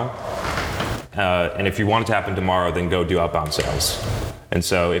tomorrow. And if you want it to happen tomorrow, then go do outbound sales. And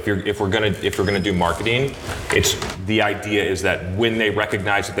so if we're gonna do marketing, the idea is that when they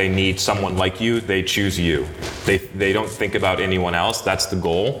recognize that they need someone like you, they choose you. They don't think about anyone else. That's the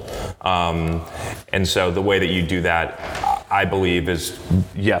goal. And so the way that you do that, I believe, is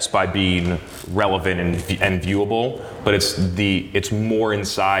yes, by being relevant and viewable, but it's more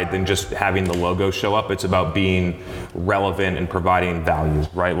inside than just having the logo show up. It's about being relevant and providing value,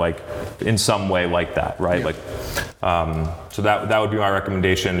 right? Like in some way like that, right? Yeah. Like, so that would be my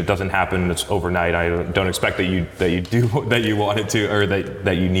recommendation. It doesn't happen. It's overnight. I don't expect that you want it to, or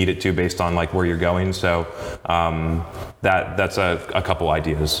that you need it to, based on like where you're going. So that's a couple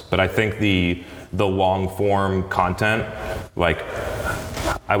ideas. But I think the long form content, like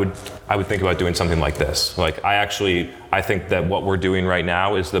I would think about doing something like this. Like I think that what we're doing right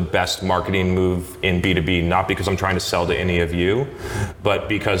now is the best marketing move in B2B, not because I'm trying to sell to any of you, but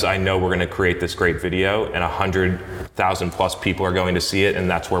because I know we're going to create this great video and 100,000 plus people are going to see it, and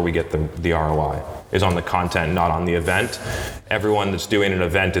that's where we get the ROI, is on the content, not on the event. Everyone that's doing an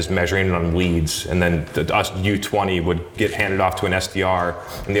event is measuring it on leads, and then us U20 would get handed off to an SDR,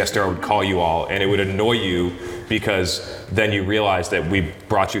 and the SDR would call you all, and it would annoy you because then you realize that we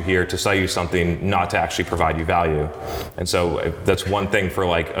brought you here to sell you something, not to actually provide you value. And so that's one thing for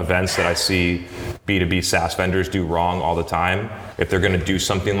like events that I see B2B SaaS vendors do wrong all the time. If they're gonna do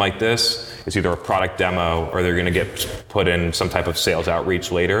something like this, it's either a product demo or they're gonna get put in some type of sales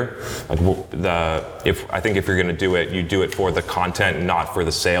outreach later. Like I think if you're gonna do it, you do it for the content, not for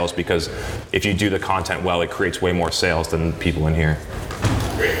the sales, because if you do the content well, it creates way more sales than people in here.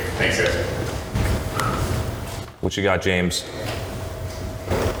 Great, thanks guys. What you got, James?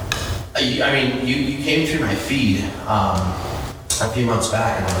 I mean, you came through my feed a few months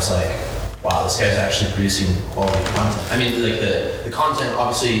back, and I was like, wow, this guy's actually producing quality content. I mean, like the content,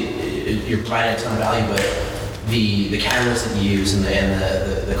 obviously, you're providing a ton of value, but the cameras that you use and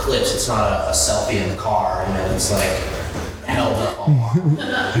the clips, it's not a selfie in the car, it's like held up on.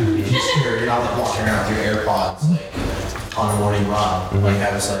 You're not like walking around with your AirPods, like, on a morning run. Mm-hmm. Like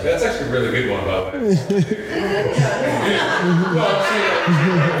I was like, that's actually a really good one, by the way.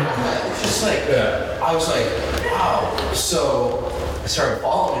 It's just like, I was like, wow. So I started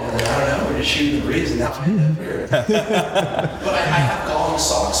following, and then I don't know, we're just shooting the breeze, and now I end up here. But I have Gong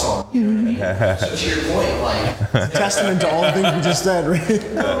socks on. You know what I mean? So to your point, like, testament to all the things you just said, right?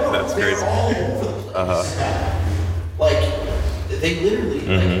 That's they're crazy. all over the place. Like, they literally,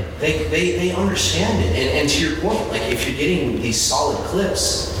 like, they understand it. And to your point, like, if you're getting these solid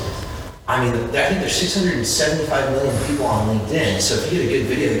clips, I mean, I think there's 675 million people on LinkedIn. So if you get a good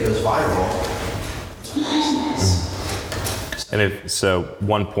video that goes viral, So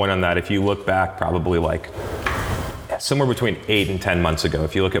one point on that, if you look back probably like somewhere between 8 and 10 months ago,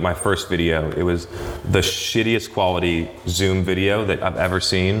 if you look at my first video, it was the shittiest quality Zoom video that I've ever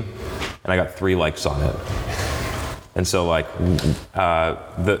seen. and I got 3 likes on it. And so like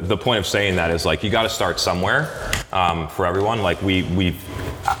the point of saying that is like you got to start somewhere for everyone. Like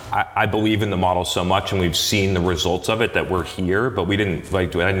I believe in the model so much, and we've seen the results of it that we're here. But I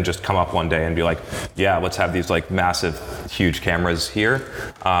didn't just come up one day and be like, yeah, let's have these like massive, huge cameras here.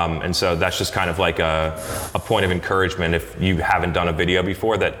 And so that's just kind of like a point of encouragement if you haven't done a video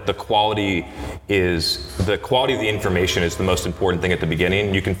before, that the quality of the information is the most important thing at the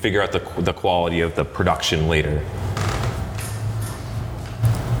beginning. You can figure out the quality of the production later.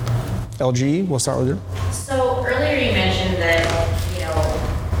 LG, we'll start with you. So earlier you mentioned that,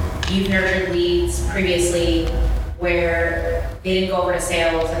 you've nurtured leads previously where they didn't go over to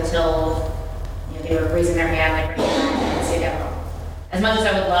sales until they were raising their hand, like, and say demo. As much as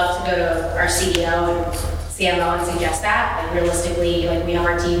I would love to go to our CEO and CMO and suggest that, like realistically, like we have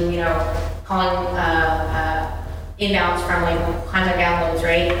our team, calling inbounds from like content downloads,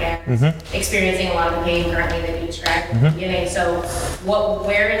 right? And experiencing a lot of the pain currently that you described at the beginning. So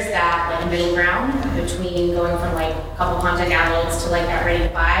where is that like middle ground between going from like a couple content downloads to like that ready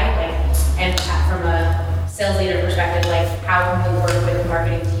to buy? Like, and from a sales leader perspective, like how can we work with the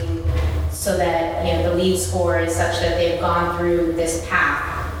marketing team so that the lead score is such that they've gone through this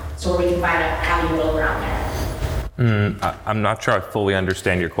path so we can find a happy middle ground there? I'm not sure I fully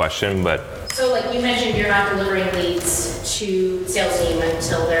understand your question, but so like you mentioned, you're not delivering leads to sales team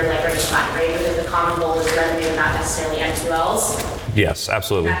until they're like ready to buy, right? Because the common goal is revenue, not necessarily MQLs. yes,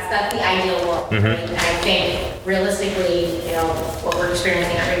 absolutely. That's the ideal world, right? And I think realistically, what we're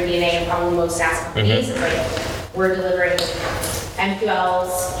experiencing at Ring DNA and probably most SaaS companies is like we're delivering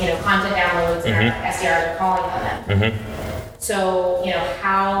MQLs, content downloads, and our SDRs are calling on them. So,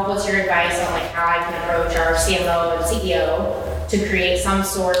 what's your advice on like how I can approach our CMO and CEO to create some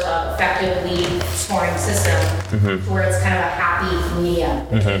sort of effective lead scoring system where it's kind of a happy medium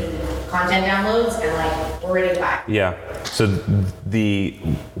between content downloads and like we're ready to buy? Yeah. So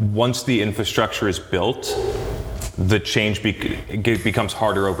once the infrastructure is built, the change becomes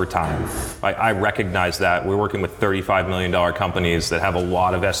harder over time. I recognize that. We're working with $35 million companies that have a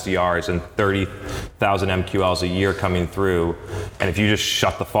lot of SDRs and 30,000 MQLs a year coming through. And if you just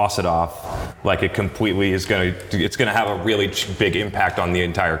shut the faucet off, like it completely it's going to have a really big impact on the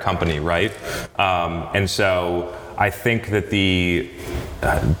entire company, right? And so I think that the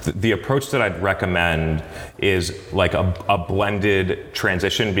approach that I'd recommend is like a blended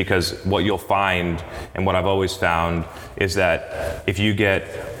transition, because what you'll find and what I've always found is that if you get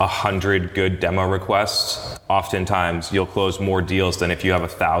 100 good demo requests, oftentimes you'll close more deals than if you have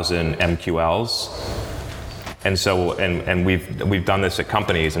 1,000 MQLs. And so, and we've done this at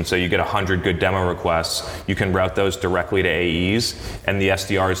companies, and so you get 100 good demo requests, you can route those directly to AEs, and the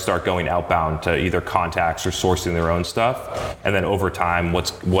SDRs start going outbound to either contacts or sourcing their own stuff. And then over time,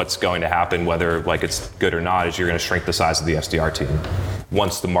 what's going to happen, whether like it's good or not, is you're going to shrink the size of the SDR team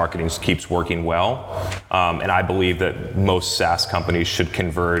once the marketing keeps working well. And I believe that most SaaS companies should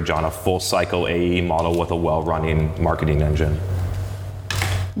converge on a full cycle AE model with a well-running marketing engine.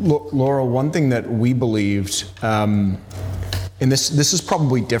 Laura, one thing that we believed, and this is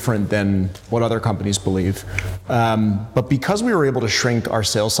probably different than what other companies believe, but because we were able to shrink our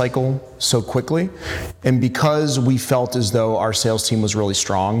sales cycle so quickly, and because we felt as though our sales team was really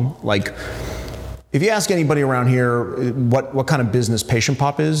strong, like if you ask anybody around here what kind of business Patient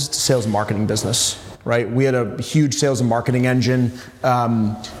Pop is, it's a sales and marketing business, right? We had a huge sales and marketing engine,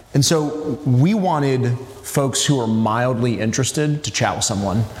 and so we wanted folks who are mildly interested to chat with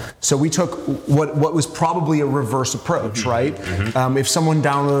someone. So we took what was probably a reverse approach, right? If someone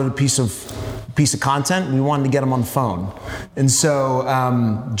downloaded a piece of content, we wanted to get them on the phone. And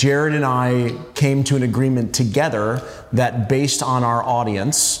so Jared and I came to an agreement together that based on our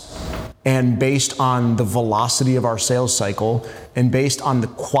audience and based on the velocity of our sales cycle and based on the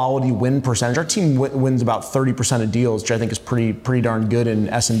quality win percentage, our team wins about 30% of deals, which I think is pretty darn good in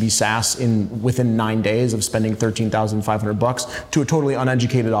SMB SaaS within 9 days of spending $13,500 to a totally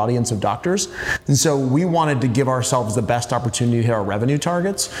uneducated audience of doctors. And so we wanted to give ourselves the best opportunity to hit our revenue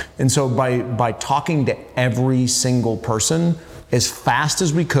targets. And so by talking to every single person as fast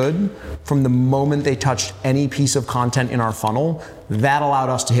as we could from the moment they touched any piece of content in our funnel, that allowed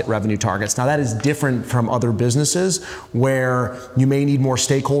us to hit revenue targets. Now that is different from other businesses where you may need more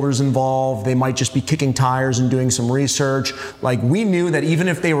stakeholders involved. They might just be kicking tires and doing some research. Like we knew that even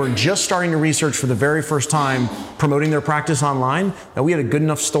if they were just starting to research for the very first time, promoting their practice online, that we had a good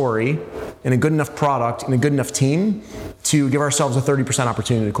enough story and a good enough product and a good enough team to give ourselves a 30%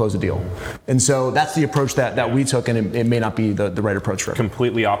 opportunity to close a deal. And so that's the approach that we took, and it may not be the right approach for it.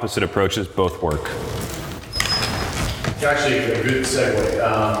 Completely opposite approaches, both work. It's actually a good segue.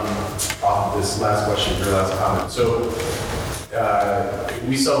 off of this last question, your last comment. So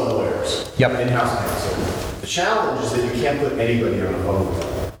we sell lawyers. Yep. In-house counsel. The challenge is that you can't put anybody on the phone with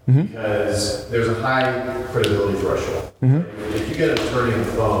them because there's a high credibility threshold. If you get an attorney on the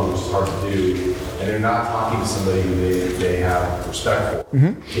phone, which is hard to do, and they're not talking to somebody who they have respect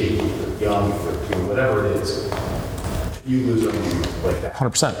for, Katie, Young, whatever it is, you lose them like that.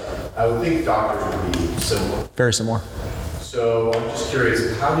 100%. I would think doctors would be similar. Very similar. So I'm just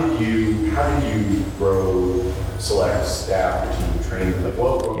curious, how did you grow, select staff, team, train them? Like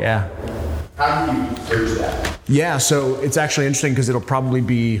what? Yeah. How do you bridge that? Yeah, so it's actually interesting because it'll probably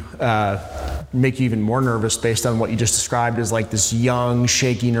be make you even more nervous based on what you just described as like this young,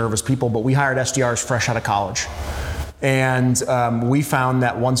 shaky, nervous people. But we hired SDRs fresh out of college. And we found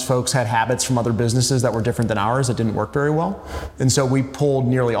that once folks had habits from other businesses that were different than ours, it didn't work very well. And so we pulled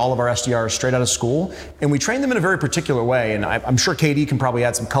nearly all of our SDRs straight out of school, and we trained them in a very particular way. And I'm sure KD can probably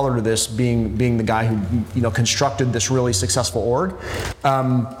add some color to this, being the guy who constructed this really successful org.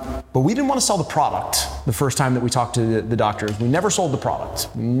 But we didn't want to sell the product the first time that we talked to the doctors. We never sold the product.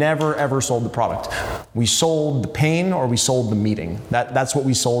 We never ever sold the product. We sold the pain, or we sold the meeting. That's what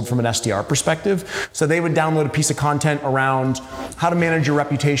we sold from an SDR perspective. So they would download a piece of content around how to manage your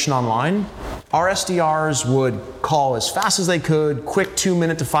reputation online. Our SDRs would call as fast as they could, quick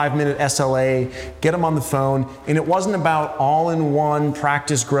 2-minute to 5-minute SLA, get them on the phone. And it wasn't about all-in-one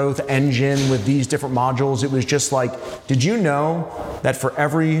practice growth engine with these different modules. It was just like, did you know that for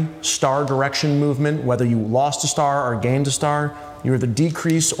every star direction movement, whether you lost a star or gained a star, you either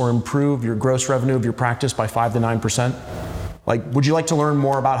decrease or improve your gross revenue of your practice by 5 to 9%? Like, would you like to learn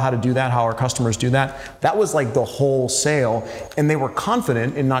more about how to do that, how our customers do that? That was like the whole sale. And they were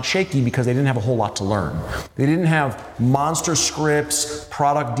confident and not shaky because they didn't have a whole lot to learn. They didn't have monster scripts,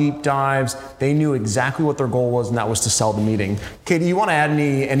 product deep dives. They knew exactly what their goal was, and that was to sell the meeting. Katie, you want to add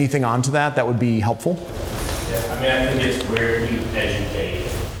anything onto that would be helpful? Yeah, I mean, I think it's where you educate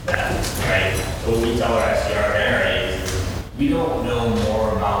that, right? So what we tell our SDR and is we don't know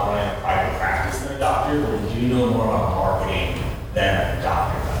more about running a private practice than a doctor, but we do know more about marketing than a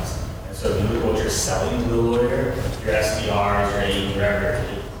doctor does. And so if you look at what you're selling to the lawyer, your SDRs, your AE, whatever,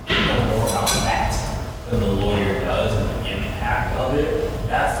 you know more about that than the lawyer does and the impact of it.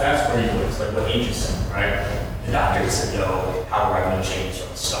 That's where you look. It's like what interesting, right? The doctor doesn't know how revenue changes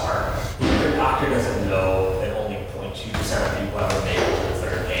from the start. The doctor doesn't know that only 0.2% of people ever make it to the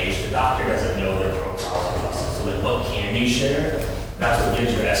third page. The doctor doesn't know their profiles are busted. So like, what can you share? That's what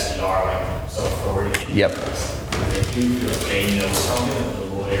gives your SDR like some authority. Yep. If you feel like they know something that the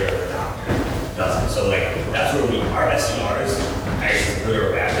lawyer or the doctor doesn't. So like that's where our SDRs actually good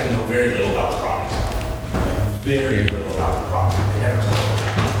or bad, they know very little about the product. Very little about the product. They never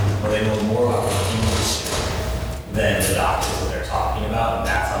know. Or they know more about the industry than the doctors that they're talking about, and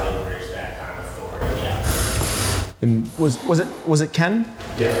that's how they bridge that kind of authority. Yeah. And was it Ken?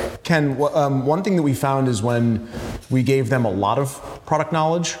 Yeah. Ken, one thing that we found is when we gave them a lot of product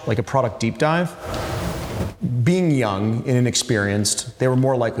knowledge, like a product deep dive, being young and inexperienced, they were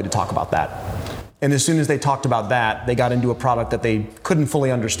more likely to talk about that. And as soon as they talked about that, they got into a product that they couldn't fully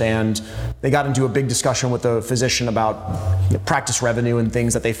understand. They got into a big discussion with the physician about practice revenue and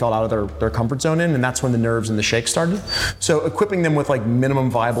things that they felt out of their comfort zone in, and that's when the nerves and the shakes started. So equipping them with like minimum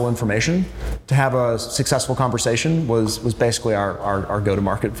viable information to have a successful conversation was basically our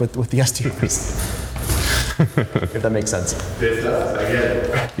go-to-market with the SDRs. If that makes sense. It does, I get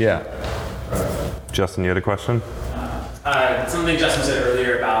it. Yeah. Justin, you had a question? Something Justin said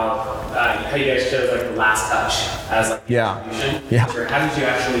earlier about how you guys chose like the last touch as like the attribution. Yeah. How did you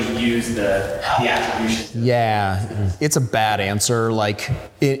actually use the attribution? Yeah, it's a bad answer. Like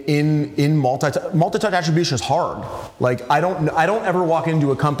in multi-touch attribution is hard. Like I don't ever walk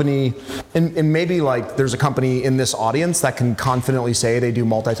into a company, and maybe like there's a company in this audience that can confidently say they do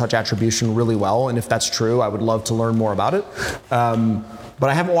multi-touch attribution really well, and if that's true, I would love to learn more about it. But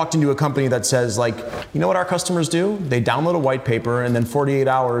I haven't walked into a company that says like, you know what our customers do? They download a white paper, and then 48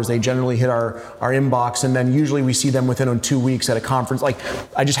 hours they generally hit our inbox, and then usually we see them within 2 weeks at a conference. Like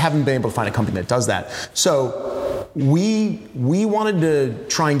I just haven't been able to find a company that does that. So we wanted to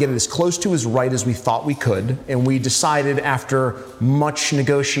try and get it as close to as right as we thought we could, and we decided after much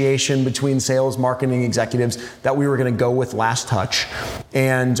negotiation between sales, marketing executives that we were going to go with last touch,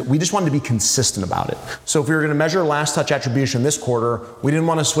 and we just wanted to be consistent about it. So if we were going to measure last touch attribution this quarter, we didn't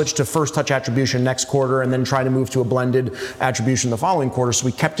want to switch to first touch attribution next quarter and then try to move to a blended attribution the following quarter. So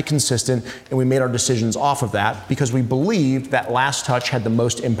we kept it consistent, and we made our decisions off of that because we believed that last touch had the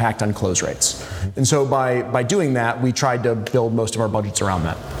most impact on close rates. And so by doing that, we tried to build most of our budgets around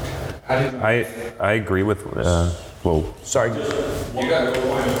that. I agree with Whoa. Sorry. You got a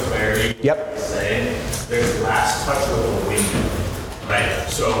point of clarity. Yep. Saying there's last touch with a window, right?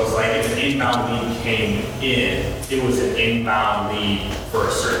 So it was like if an inbound lead came in, it was an inbound lead for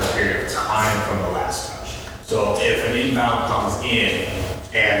a certain period of time from the last touch. So if an inbound comes in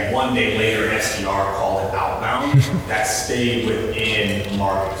and one day later an SDR called it outbound, that stayed within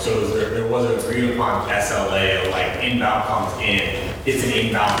market. So there was an agreed upon SLA of like inbound comes in, it's an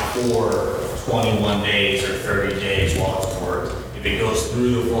inbound for 21 days or 30 days while it's worked. If it goes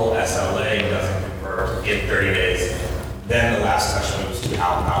through the full SLA and doesn't convert in 30 days, then the last touch moves to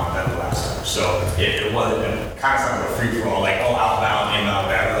outbound, then the last touch. So it wasn't kind of sounded like a free-for-all, like, oh, outbound, inbound,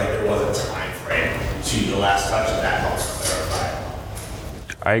 whatever. Like there was a time frame to the last touch, and that helps clarify.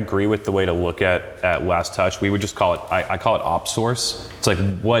 I agree with the way to look at last touch. We would just call it, I call it op source. It's like,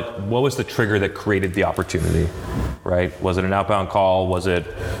 what was the trigger that created the opportunity, right? Was it an outbound call? Was it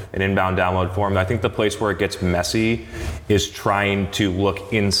an inbound download form? I think the place where it gets messy is trying to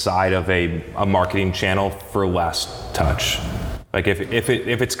look inside of a marketing channel for last touch. Like if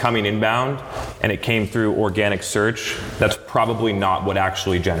it's coming inbound and it came through organic search, that's probably not what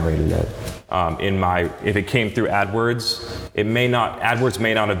actually generated it. If it came through AdWords, AdWords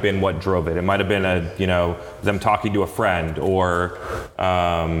may not have been what drove it. It might have been them talking to a friend or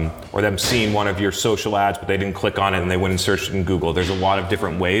them seeing one of your social ads, but they didn't click on it and they went and searched it in Google. There's a lot of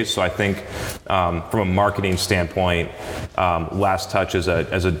different ways. So I think from a marketing standpoint, last touch is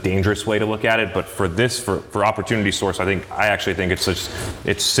a dangerous way to look at it. But for opportunity source, I actually think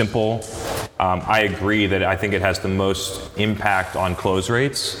it's simple. I agree that I think it has the most impact on close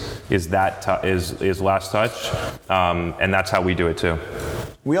rates is last touch, and that's how we do it too.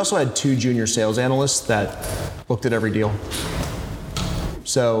 We also had 2 junior sales analysts that looked at every deal.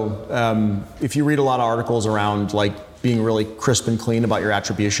 So if you read a lot of articles around like being really crisp and clean about your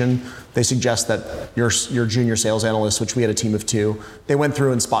attribution, they suggest that your junior sales analysts, which we had a team of 2, they went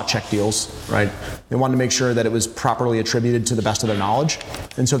through and spot checked deals, right? They wanted to make sure that it was properly attributed to the best of their knowledge,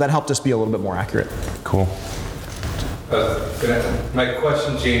 and so that helped us be a little bit more accurate. Cool. My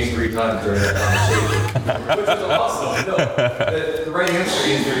question changed 3 times during that conversation, which was awesome. No, the right answer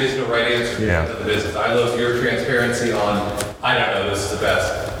is there is no right answer to the business. I love your transparency on, I don't know, this is the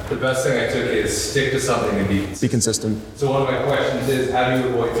best. The best thing I took is stick to something and be consistent. So one of my questions is, how do you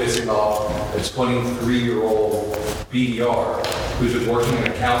avoid pissing off a 23-year-old BDR who's been working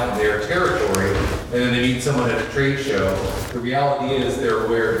an account in their territory, and then they meet someone at a trade show? The reality is they're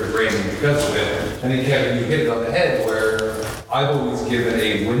aware of your branding because of it. And then Kevin, you hit it on the head where I've always given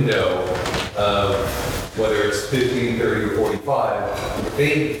a window of whether it's 15, 30, or 45.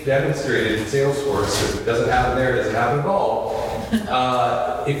 They demonstrated in Salesforce, because it doesn't happen there, it doesn't happen at all.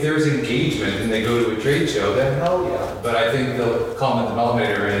 If there's engagement and they go to a trade show, then hell yeah. But I think the common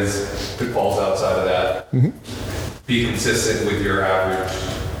denominator is if it falls outside of that. Mm-hmm. Be consistent with your average.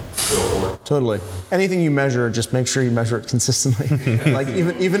 Go for it. Totally. Anything you measure, just make sure you measure it consistently. Like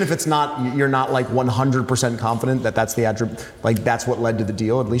even if it's not, you're not like 100% confident that that's the attribute, like that's what led to the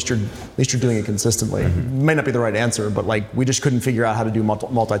deal. At least you're doing it consistently. Mm-hmm. It may not be the right answer, but like we just couldn't figure out how to do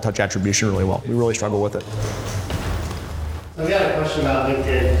multi-touch attribution really well. We really struggle with it. I've got a question about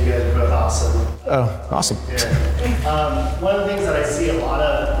LinkedIn. You guys are both awesome. Oh, awesome. Yeah. One of the things that I see a lot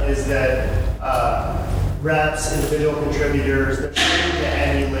of is that reps, individual contributors, they're trying to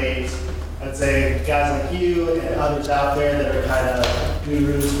emulate, I'd say, guys like you and others out there that are kind of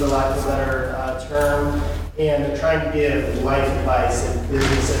gurus, for lack of a better term, and they're trying to give life advice and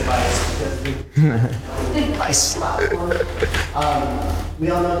business advice because we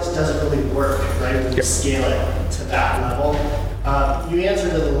all know this doesn't really work, right? When you scale it to that level. You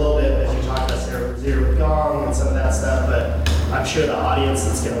answered it a little bit as you talked about Zero with Gong and some of that stuff, but I'm sure the audience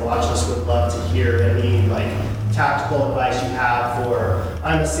that's going to watch this would love to hear any like tactical advice you have for,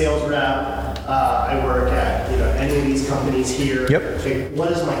 I'm a sales rep, I work at any of these companies here. Yep. Okay, what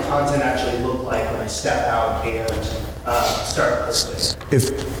does my content actually look like when I step out and start posting?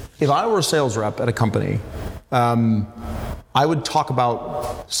 If I were a sales rep at a company, I would talk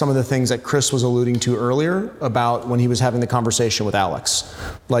about some of the things that Chris was alluding to earlier about when he was having the conversation with Alex.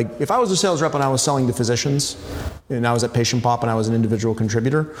 Like, if I was a sales rep and I was selling to physicians, and I was at Patient Pop and I was an individual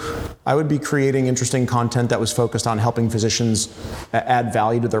contributor, I would be creating interesting content that was focused on helping physicians add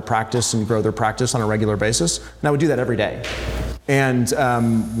value to their practice and grow their practice on a regular basis. And I would do that every day. And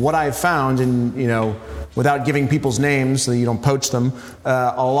what I've found, and without giving people's names so that you don't poach them,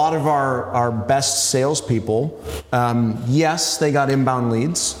 a lot of our best salespeople, yes, they got inbound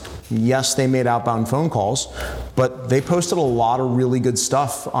leads, Yes, they made outbound phone calls, but they posted a lot of really good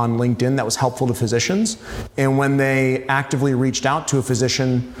stuff on LinkedIn that was helpful to physicians. And when they actively reached out to a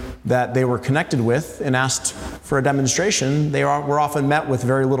physician that they were connected with and asked for a demonstration, they were often met with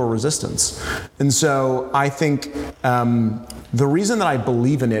very little resistance. And so I think the reason that I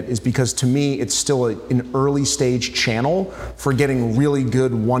believe in it is because to me, it's still an early stage channel for getting really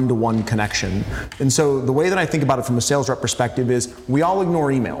good one-to-one connection. And so the way that I think about it from a sales rep perspective is we all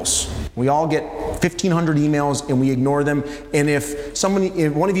ignore emails. We all get 1,500 emails and we ignore them. And if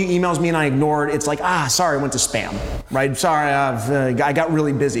one of you emails me and I ignore it, it's like, sorry, I went to spam, right? Sorry, I got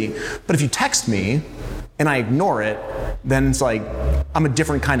really busy. But if you text me and I ignore it, then it's like, I'm a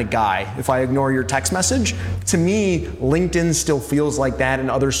different kind of guy if I ignore your text message. To me, LinkedIn still feels like that and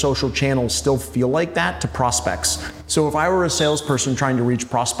other social channels still feel like that to prospects. So if I were a salesperson trying to reach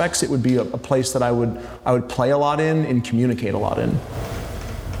prospects, it would be a place that I would play a lot in and communicate a lot in.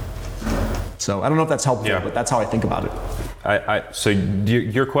 So I don't know if that's helpful, but that's how I think about it. So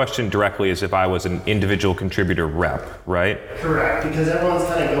your question directly is if I was an individual contributor rep, right? Correct, because everyone's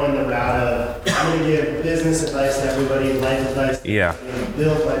kind of going the route of I'm going to give business advice to everybody, life advice. Yeah.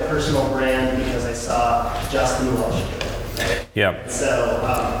 Build my personal brand because I saw Justin Welsh do it. Yeah. So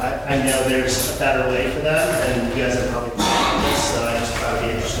I know there's a better way for that, and you guys are probably doing this, so I just thought it'd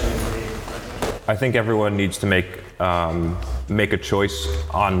be interesting to read. I think everyone needs to make a choice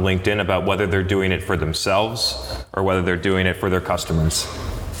on LinkedIn about whether they're doing it for themselves or whether they're doing it for their customers.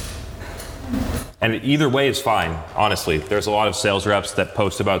 And either way is fine, honestly. There's a lot of sales reps that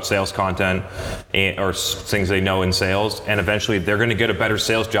post about sales content or things they know in sales, and eventually they're going to get a better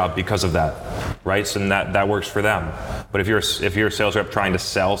sales job because of that, right? So that works for them. But if you're a sales rep trying to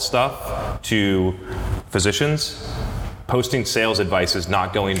sell stuff to physicians, posting sales advice is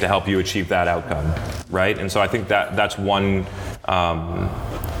not going to help you achieve that outcome, right? And so I think that's one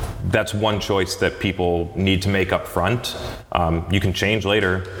choice that people need to make up front. You can change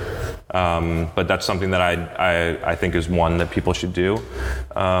later, but that's something that I think is one that people should do.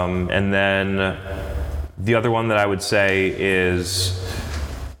 And then the other one that I would say is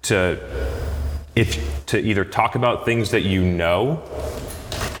to either talk about things that you know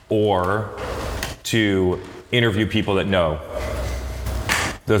or to interview people that know.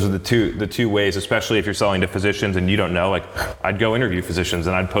 Those are the two ways, especially if you're selling to physicians and you don't know. Like, I'd go interview physicians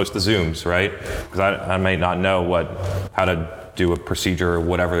and I'd post the Zooms, right? Because I might not know how to do a procedure or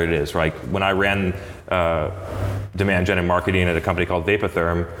whatever it is, right? When I ran demand gen and marketing at a company called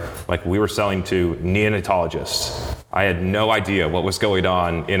Vapotherm, like, we were selling to neonatologists. I had no idea what was going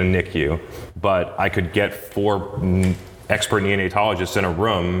on in a NICU, but I could get 4 expert neonatologists in a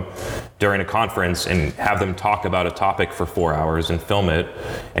room during a conference and have them talk about a topic for 4 hours and film it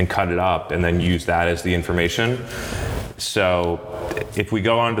and cut it up and then use that as the information. So if we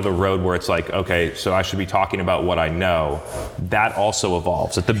go onto the road where it's like, okay, so I should be talking about what I know, that also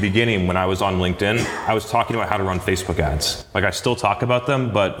evolves. At the beginning, when I was on LinkedIn, I was talking about how to run Facebook ads. Like, I still talk about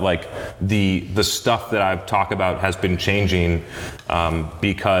them, but like the stuff that I've talked about has been changing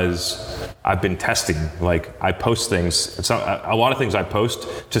because I've been testing. Like, I post things. A lot of things I post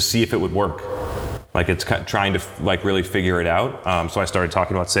to see if it would work. Like, it's trying to like really figure it out. So I started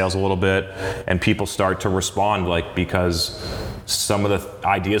talking about sales a little bit, and people start to respond, like, because some of the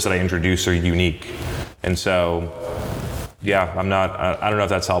ideas that I introduce are unique. And so, yeah, I don't know if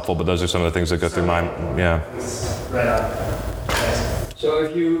that's helpful, but those are some of the things that go through my, yeah. Right on. So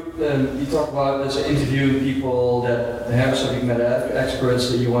if you talk about, let's say, interviewing people that have subject matter experts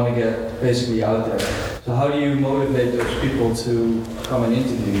that you want to get basically out there. So how do you motivate those people to come and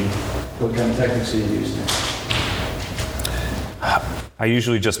interview you? What kind of tactics do you use? I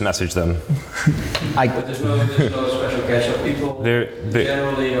usually just message them. But there's no special catch up. People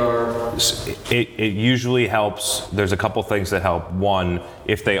generally are. It usually helps. There's a couple things that help. One,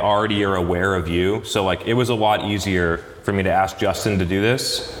 if they already are aware of you. So like, it was a lot easier for me to ask Justin to do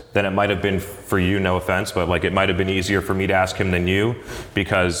this than it might have been for you, no offense, but like, it might have been easier for me to ask him than you,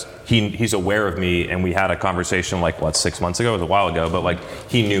 because he's aware of me, and we had a conversation like, 6 months ago? It was a while ago, but like,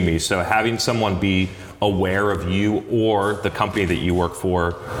 he knew me. So having someone be aware of you or the company that you work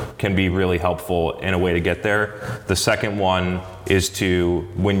for can be really helpful in a way to get there. The second one is to,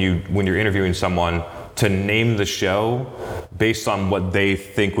 when you're interviewing someone, to name the show based on what they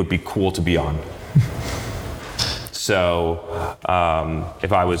think would be cool to be on. So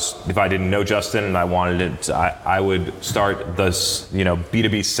if I didn't know Justin and I wanted it, I would start this,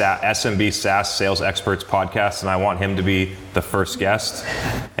 B2B SMB SaaS Sales Experts podcast, and I want him to be the first guest.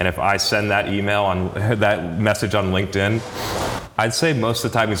 And if I send that email that message on LinkedIn, I'd say most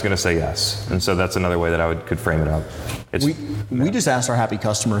of the time he's going to say yes, and so that's another way that could frame it up. We just asked our happy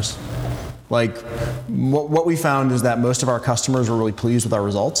customers. Like, what we found is that most of our customers were really pleased with our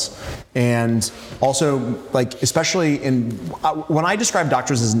results. And also, like, especially when I describe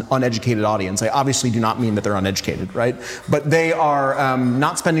doctors as an uneducated audience, I obviously do not mean that they're uneducated, right? But they are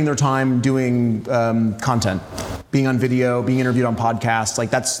not spending their time doing content, being on video, being interviewed on podcasts. Like,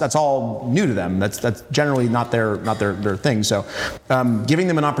 that's all new to them. That's generally not their thing. So giving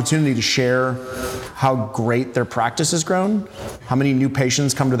them an opportunity to share how great their practice has grown, how many new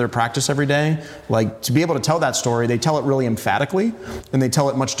patients come to their practice every day, like, to be able to tell that story, they tell it really emphatically, and they tell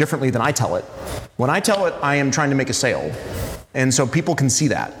it much differently than I tell it. When I tell it, I am trying to make a sale, and so people can see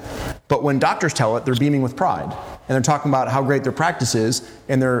that. But when doctors tell it, they're beaming with pride, and they're talking about how great their practice is,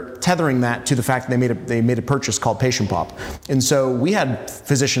 and they're tethering that to the fact that they made a purchase called Patient Pop. And so we had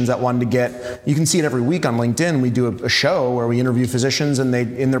physicians that wanted to get, you can see it every week on LinkedIn, we do a show where we interview physicians and they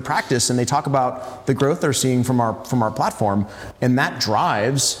in their practice, and they talk about the growth they're seeing from our platform, and that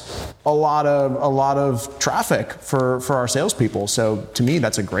drives a lot of traffic for our salespeople. So to me,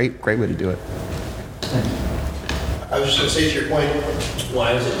 that's a great way to do it. I was just going to say, to your point, when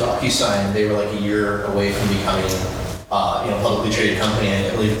I was at DocuSign, they were like a year away from becoming a publicly traded company. And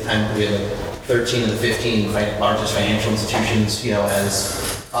I believe at the time we had like 13 of the 15 largest financial institutions,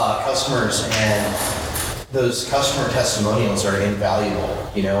 as customers, and those customer testimonials are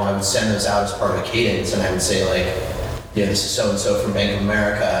invaluable. I would send those out as part of a cadence, and I would say, like, this is so-and-so from Bank of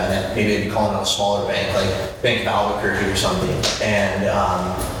America, and then maybe I'd be calling out a smaller bank, like Bank of Albuquerque or something. And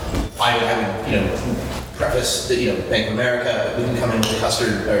I would preface that, Bank of America, we can come in with a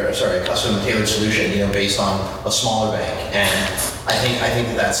custom tailored solution, based on a smaller bank. And I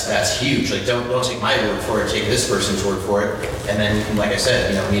think that's huge. Like, don't take my word for it, take this person's word for it, and then you can, like I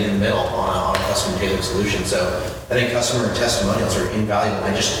said, meet in the middle on a custom tailored solution. So I think customer testimonials are invaluable.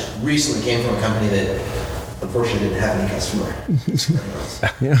 I just recently came from a company that unfortunately didn't have any customer testimonials.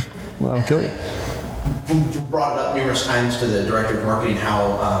 Yeah, well, I'll kill you. Brought it up numerous times to the director of marketing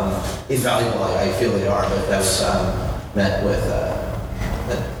how invaluable I feel they are, but that was met with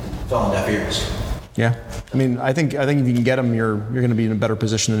that fell on deaf ears. Yeah, I mean, I think if you can get them, you're going to be in a better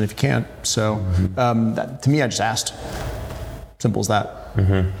position than if you can't. So, to me, I just asked. Simple as that.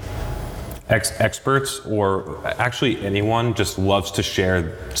 Mm-hmm. Experts, or actually anyone, just loves to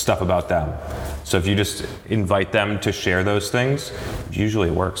share stuff about them. So if you just invite them to share those things, usually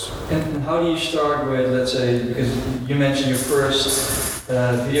it works. And how do you start with, let's say, because you mentioned your first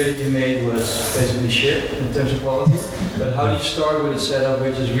video that you made was basically shit in terms of quality, but how do you start with a setup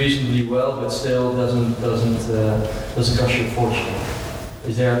which is reasonably well but still doesn't cost you a fortune?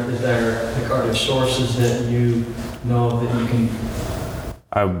 Are there sources that you know that you can?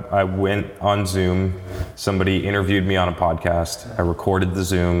 I went on Zoom, somebody interviewed me on a podcast, I recorded the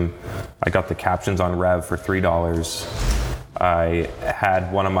Zoom, I got the captions on Rev for $3. I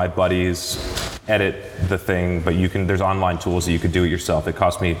had one of my buddies edit the thing, but there's online tools that you could do it yourself. It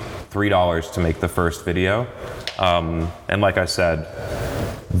cost me $3 to make the first video. And like I said,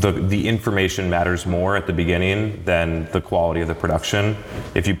 the information matters more at the beginning than the quality of the production.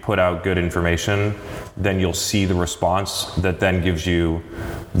 If you put out good information, then you'll see the response that then gives you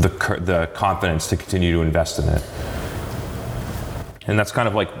the confidence to continue to invest in it. And that's kind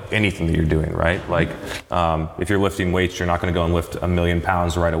of like anything that you're doing, right? Like, if you're lifting weights, you're not going to go and lift 1,000,000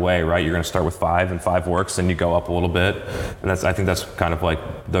 pounds right away, right? You're going to start with 5, and 5 works, and you go up a little bit. And I think that's kind of like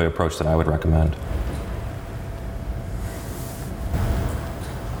the approach that I would recommend.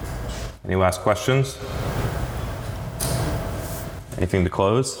 Any last questions? Anything to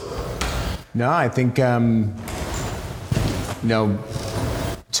close? No, I think,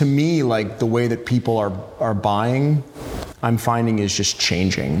 to me, like, the way that people are buying, I'm finding is just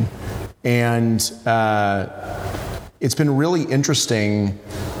changing. And it's been really interesting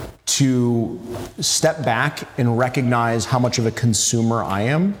to step back and recognize how much of a consumer I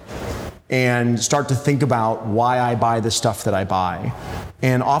am and start to think about why I buy the stuff that I buy.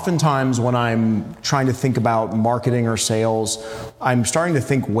 And oftentimes when I'm trying to think about marketing or sales, I'm starting to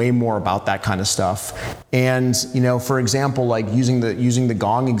think way more about that kind of stuff. And, for example, like using the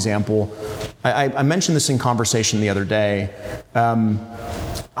Gong example, I mentioned this in conversation the other day.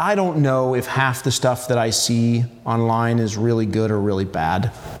 I don't know if half the stuff that I see online is really good or really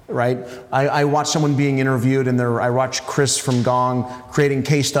bad, right? I watch someone being interviewed, and I watch Chris from Gong creating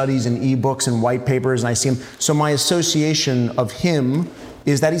case studies and ebooks and white papers, and I see him. So my association of him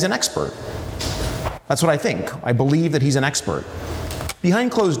is that he's an expert. That's what I think. I believe that he's an expert.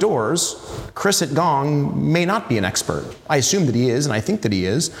 Behind closed doors, Chris at Gong may not be an expert. I assume that he is, and I think that he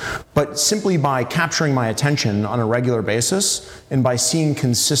is, but simply by capturing my attention on a regular basis and by seeing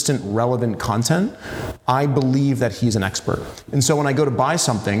consistent, relevant content, I believe that he's an expert. And so when I go to buy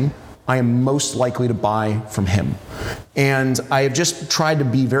something, I am most likely to buy from him. And I have just tried to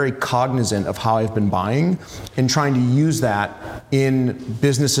be very cognizant of how I've been buying and trying to use that in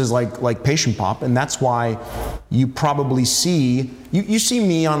businesses like Patient Pop. And that's why you probably see, you see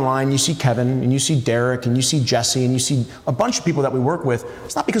me online, you see Kevin, and you see Derek, and you see Jesse, and you see a bunch of people that we work with.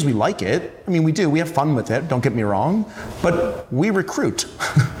 It's not because we like it. I mean, we do, we have fun with it, don't get me wrong, but we recruit.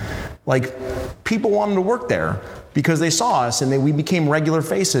 Like, people wanted to work there because they saw us and we became regular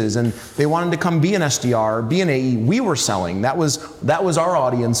faces and they wanted to come be an SDR, be an AE. We were selling. That was our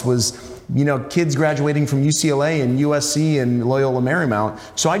audience, was, you know, kids graduating from UCLA and USC and Loyola Marymount.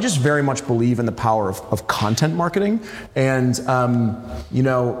 So I just very much believe in the power of content marketing. And, you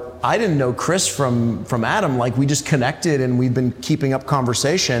know, I didn't know Chris from Adam. Like, we just connected and we've been keeping up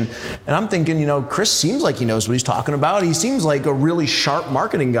conversation. And I'm thinking, you know, Chris seems like he knows what he's talking about. He seems like a really sharp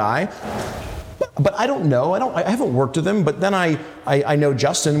marketing guy. But I don't know. I haven't worked with him. But then I know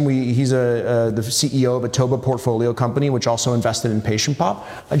Justin. He's the CEO of a Toba portfolio company, which also invested in Patient Pop.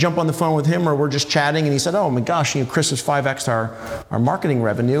 I jump on the phone with him, or we're just chatting, and he said, "Oh my gosh, you know, Chris has 5x'd our marketing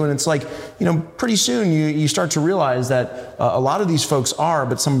revenue." And it's like, you know, pretty soon you start to realize that a lot of these folks are,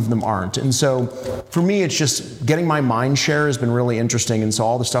 but some of them aren't. And so for me, it's just getting my mind share has been really interesting. And so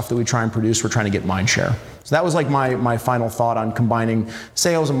all the stuff that we try and produce, we're trying to get mind share. So that was like my final thought on combining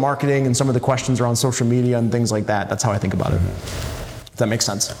sales and marketing and some of the questions around social media and things like that. That's how I think about it. If that makes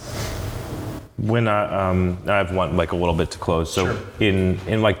sense. When I have one, like, a little bit to close. So sure.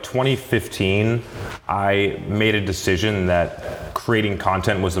 in like 2015, I made a decision that creating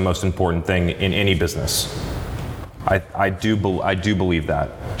content was the most important thing in any business. I do believe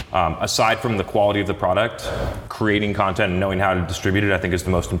that. Aside from the quality of the product, creating content and knowing how to distribute it, I think, is the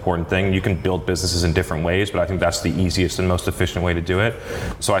most important thing. You can build businesses in different ways, but I think that's the easiest and most efficient way to do it.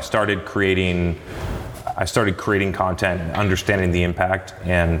 So I started creating content, understanding the impact,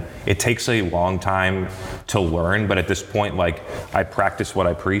 and it takes a long time to learn, but at this point, like, I practice what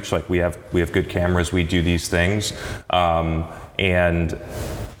I preach. Like, we have good cameras, we do these things, and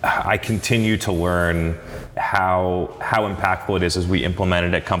I continue to learn how impactful it is as we implement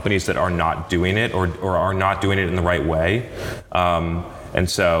it at companies that are not doing it or are not doing it in the right way. And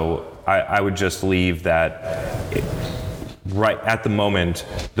so I would just leave that right at the moment,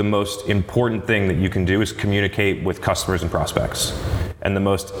 the most important thing that you can do is communicate with customers and prospects. And the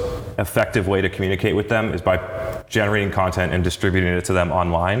most effective way to communicate with them is by generating content and distributing it to them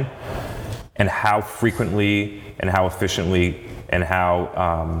online. And how frequently and how efficiently and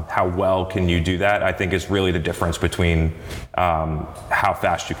how well can you do that, I think, is really the difference between how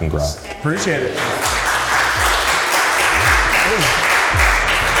fast you can grow. Appreciate it.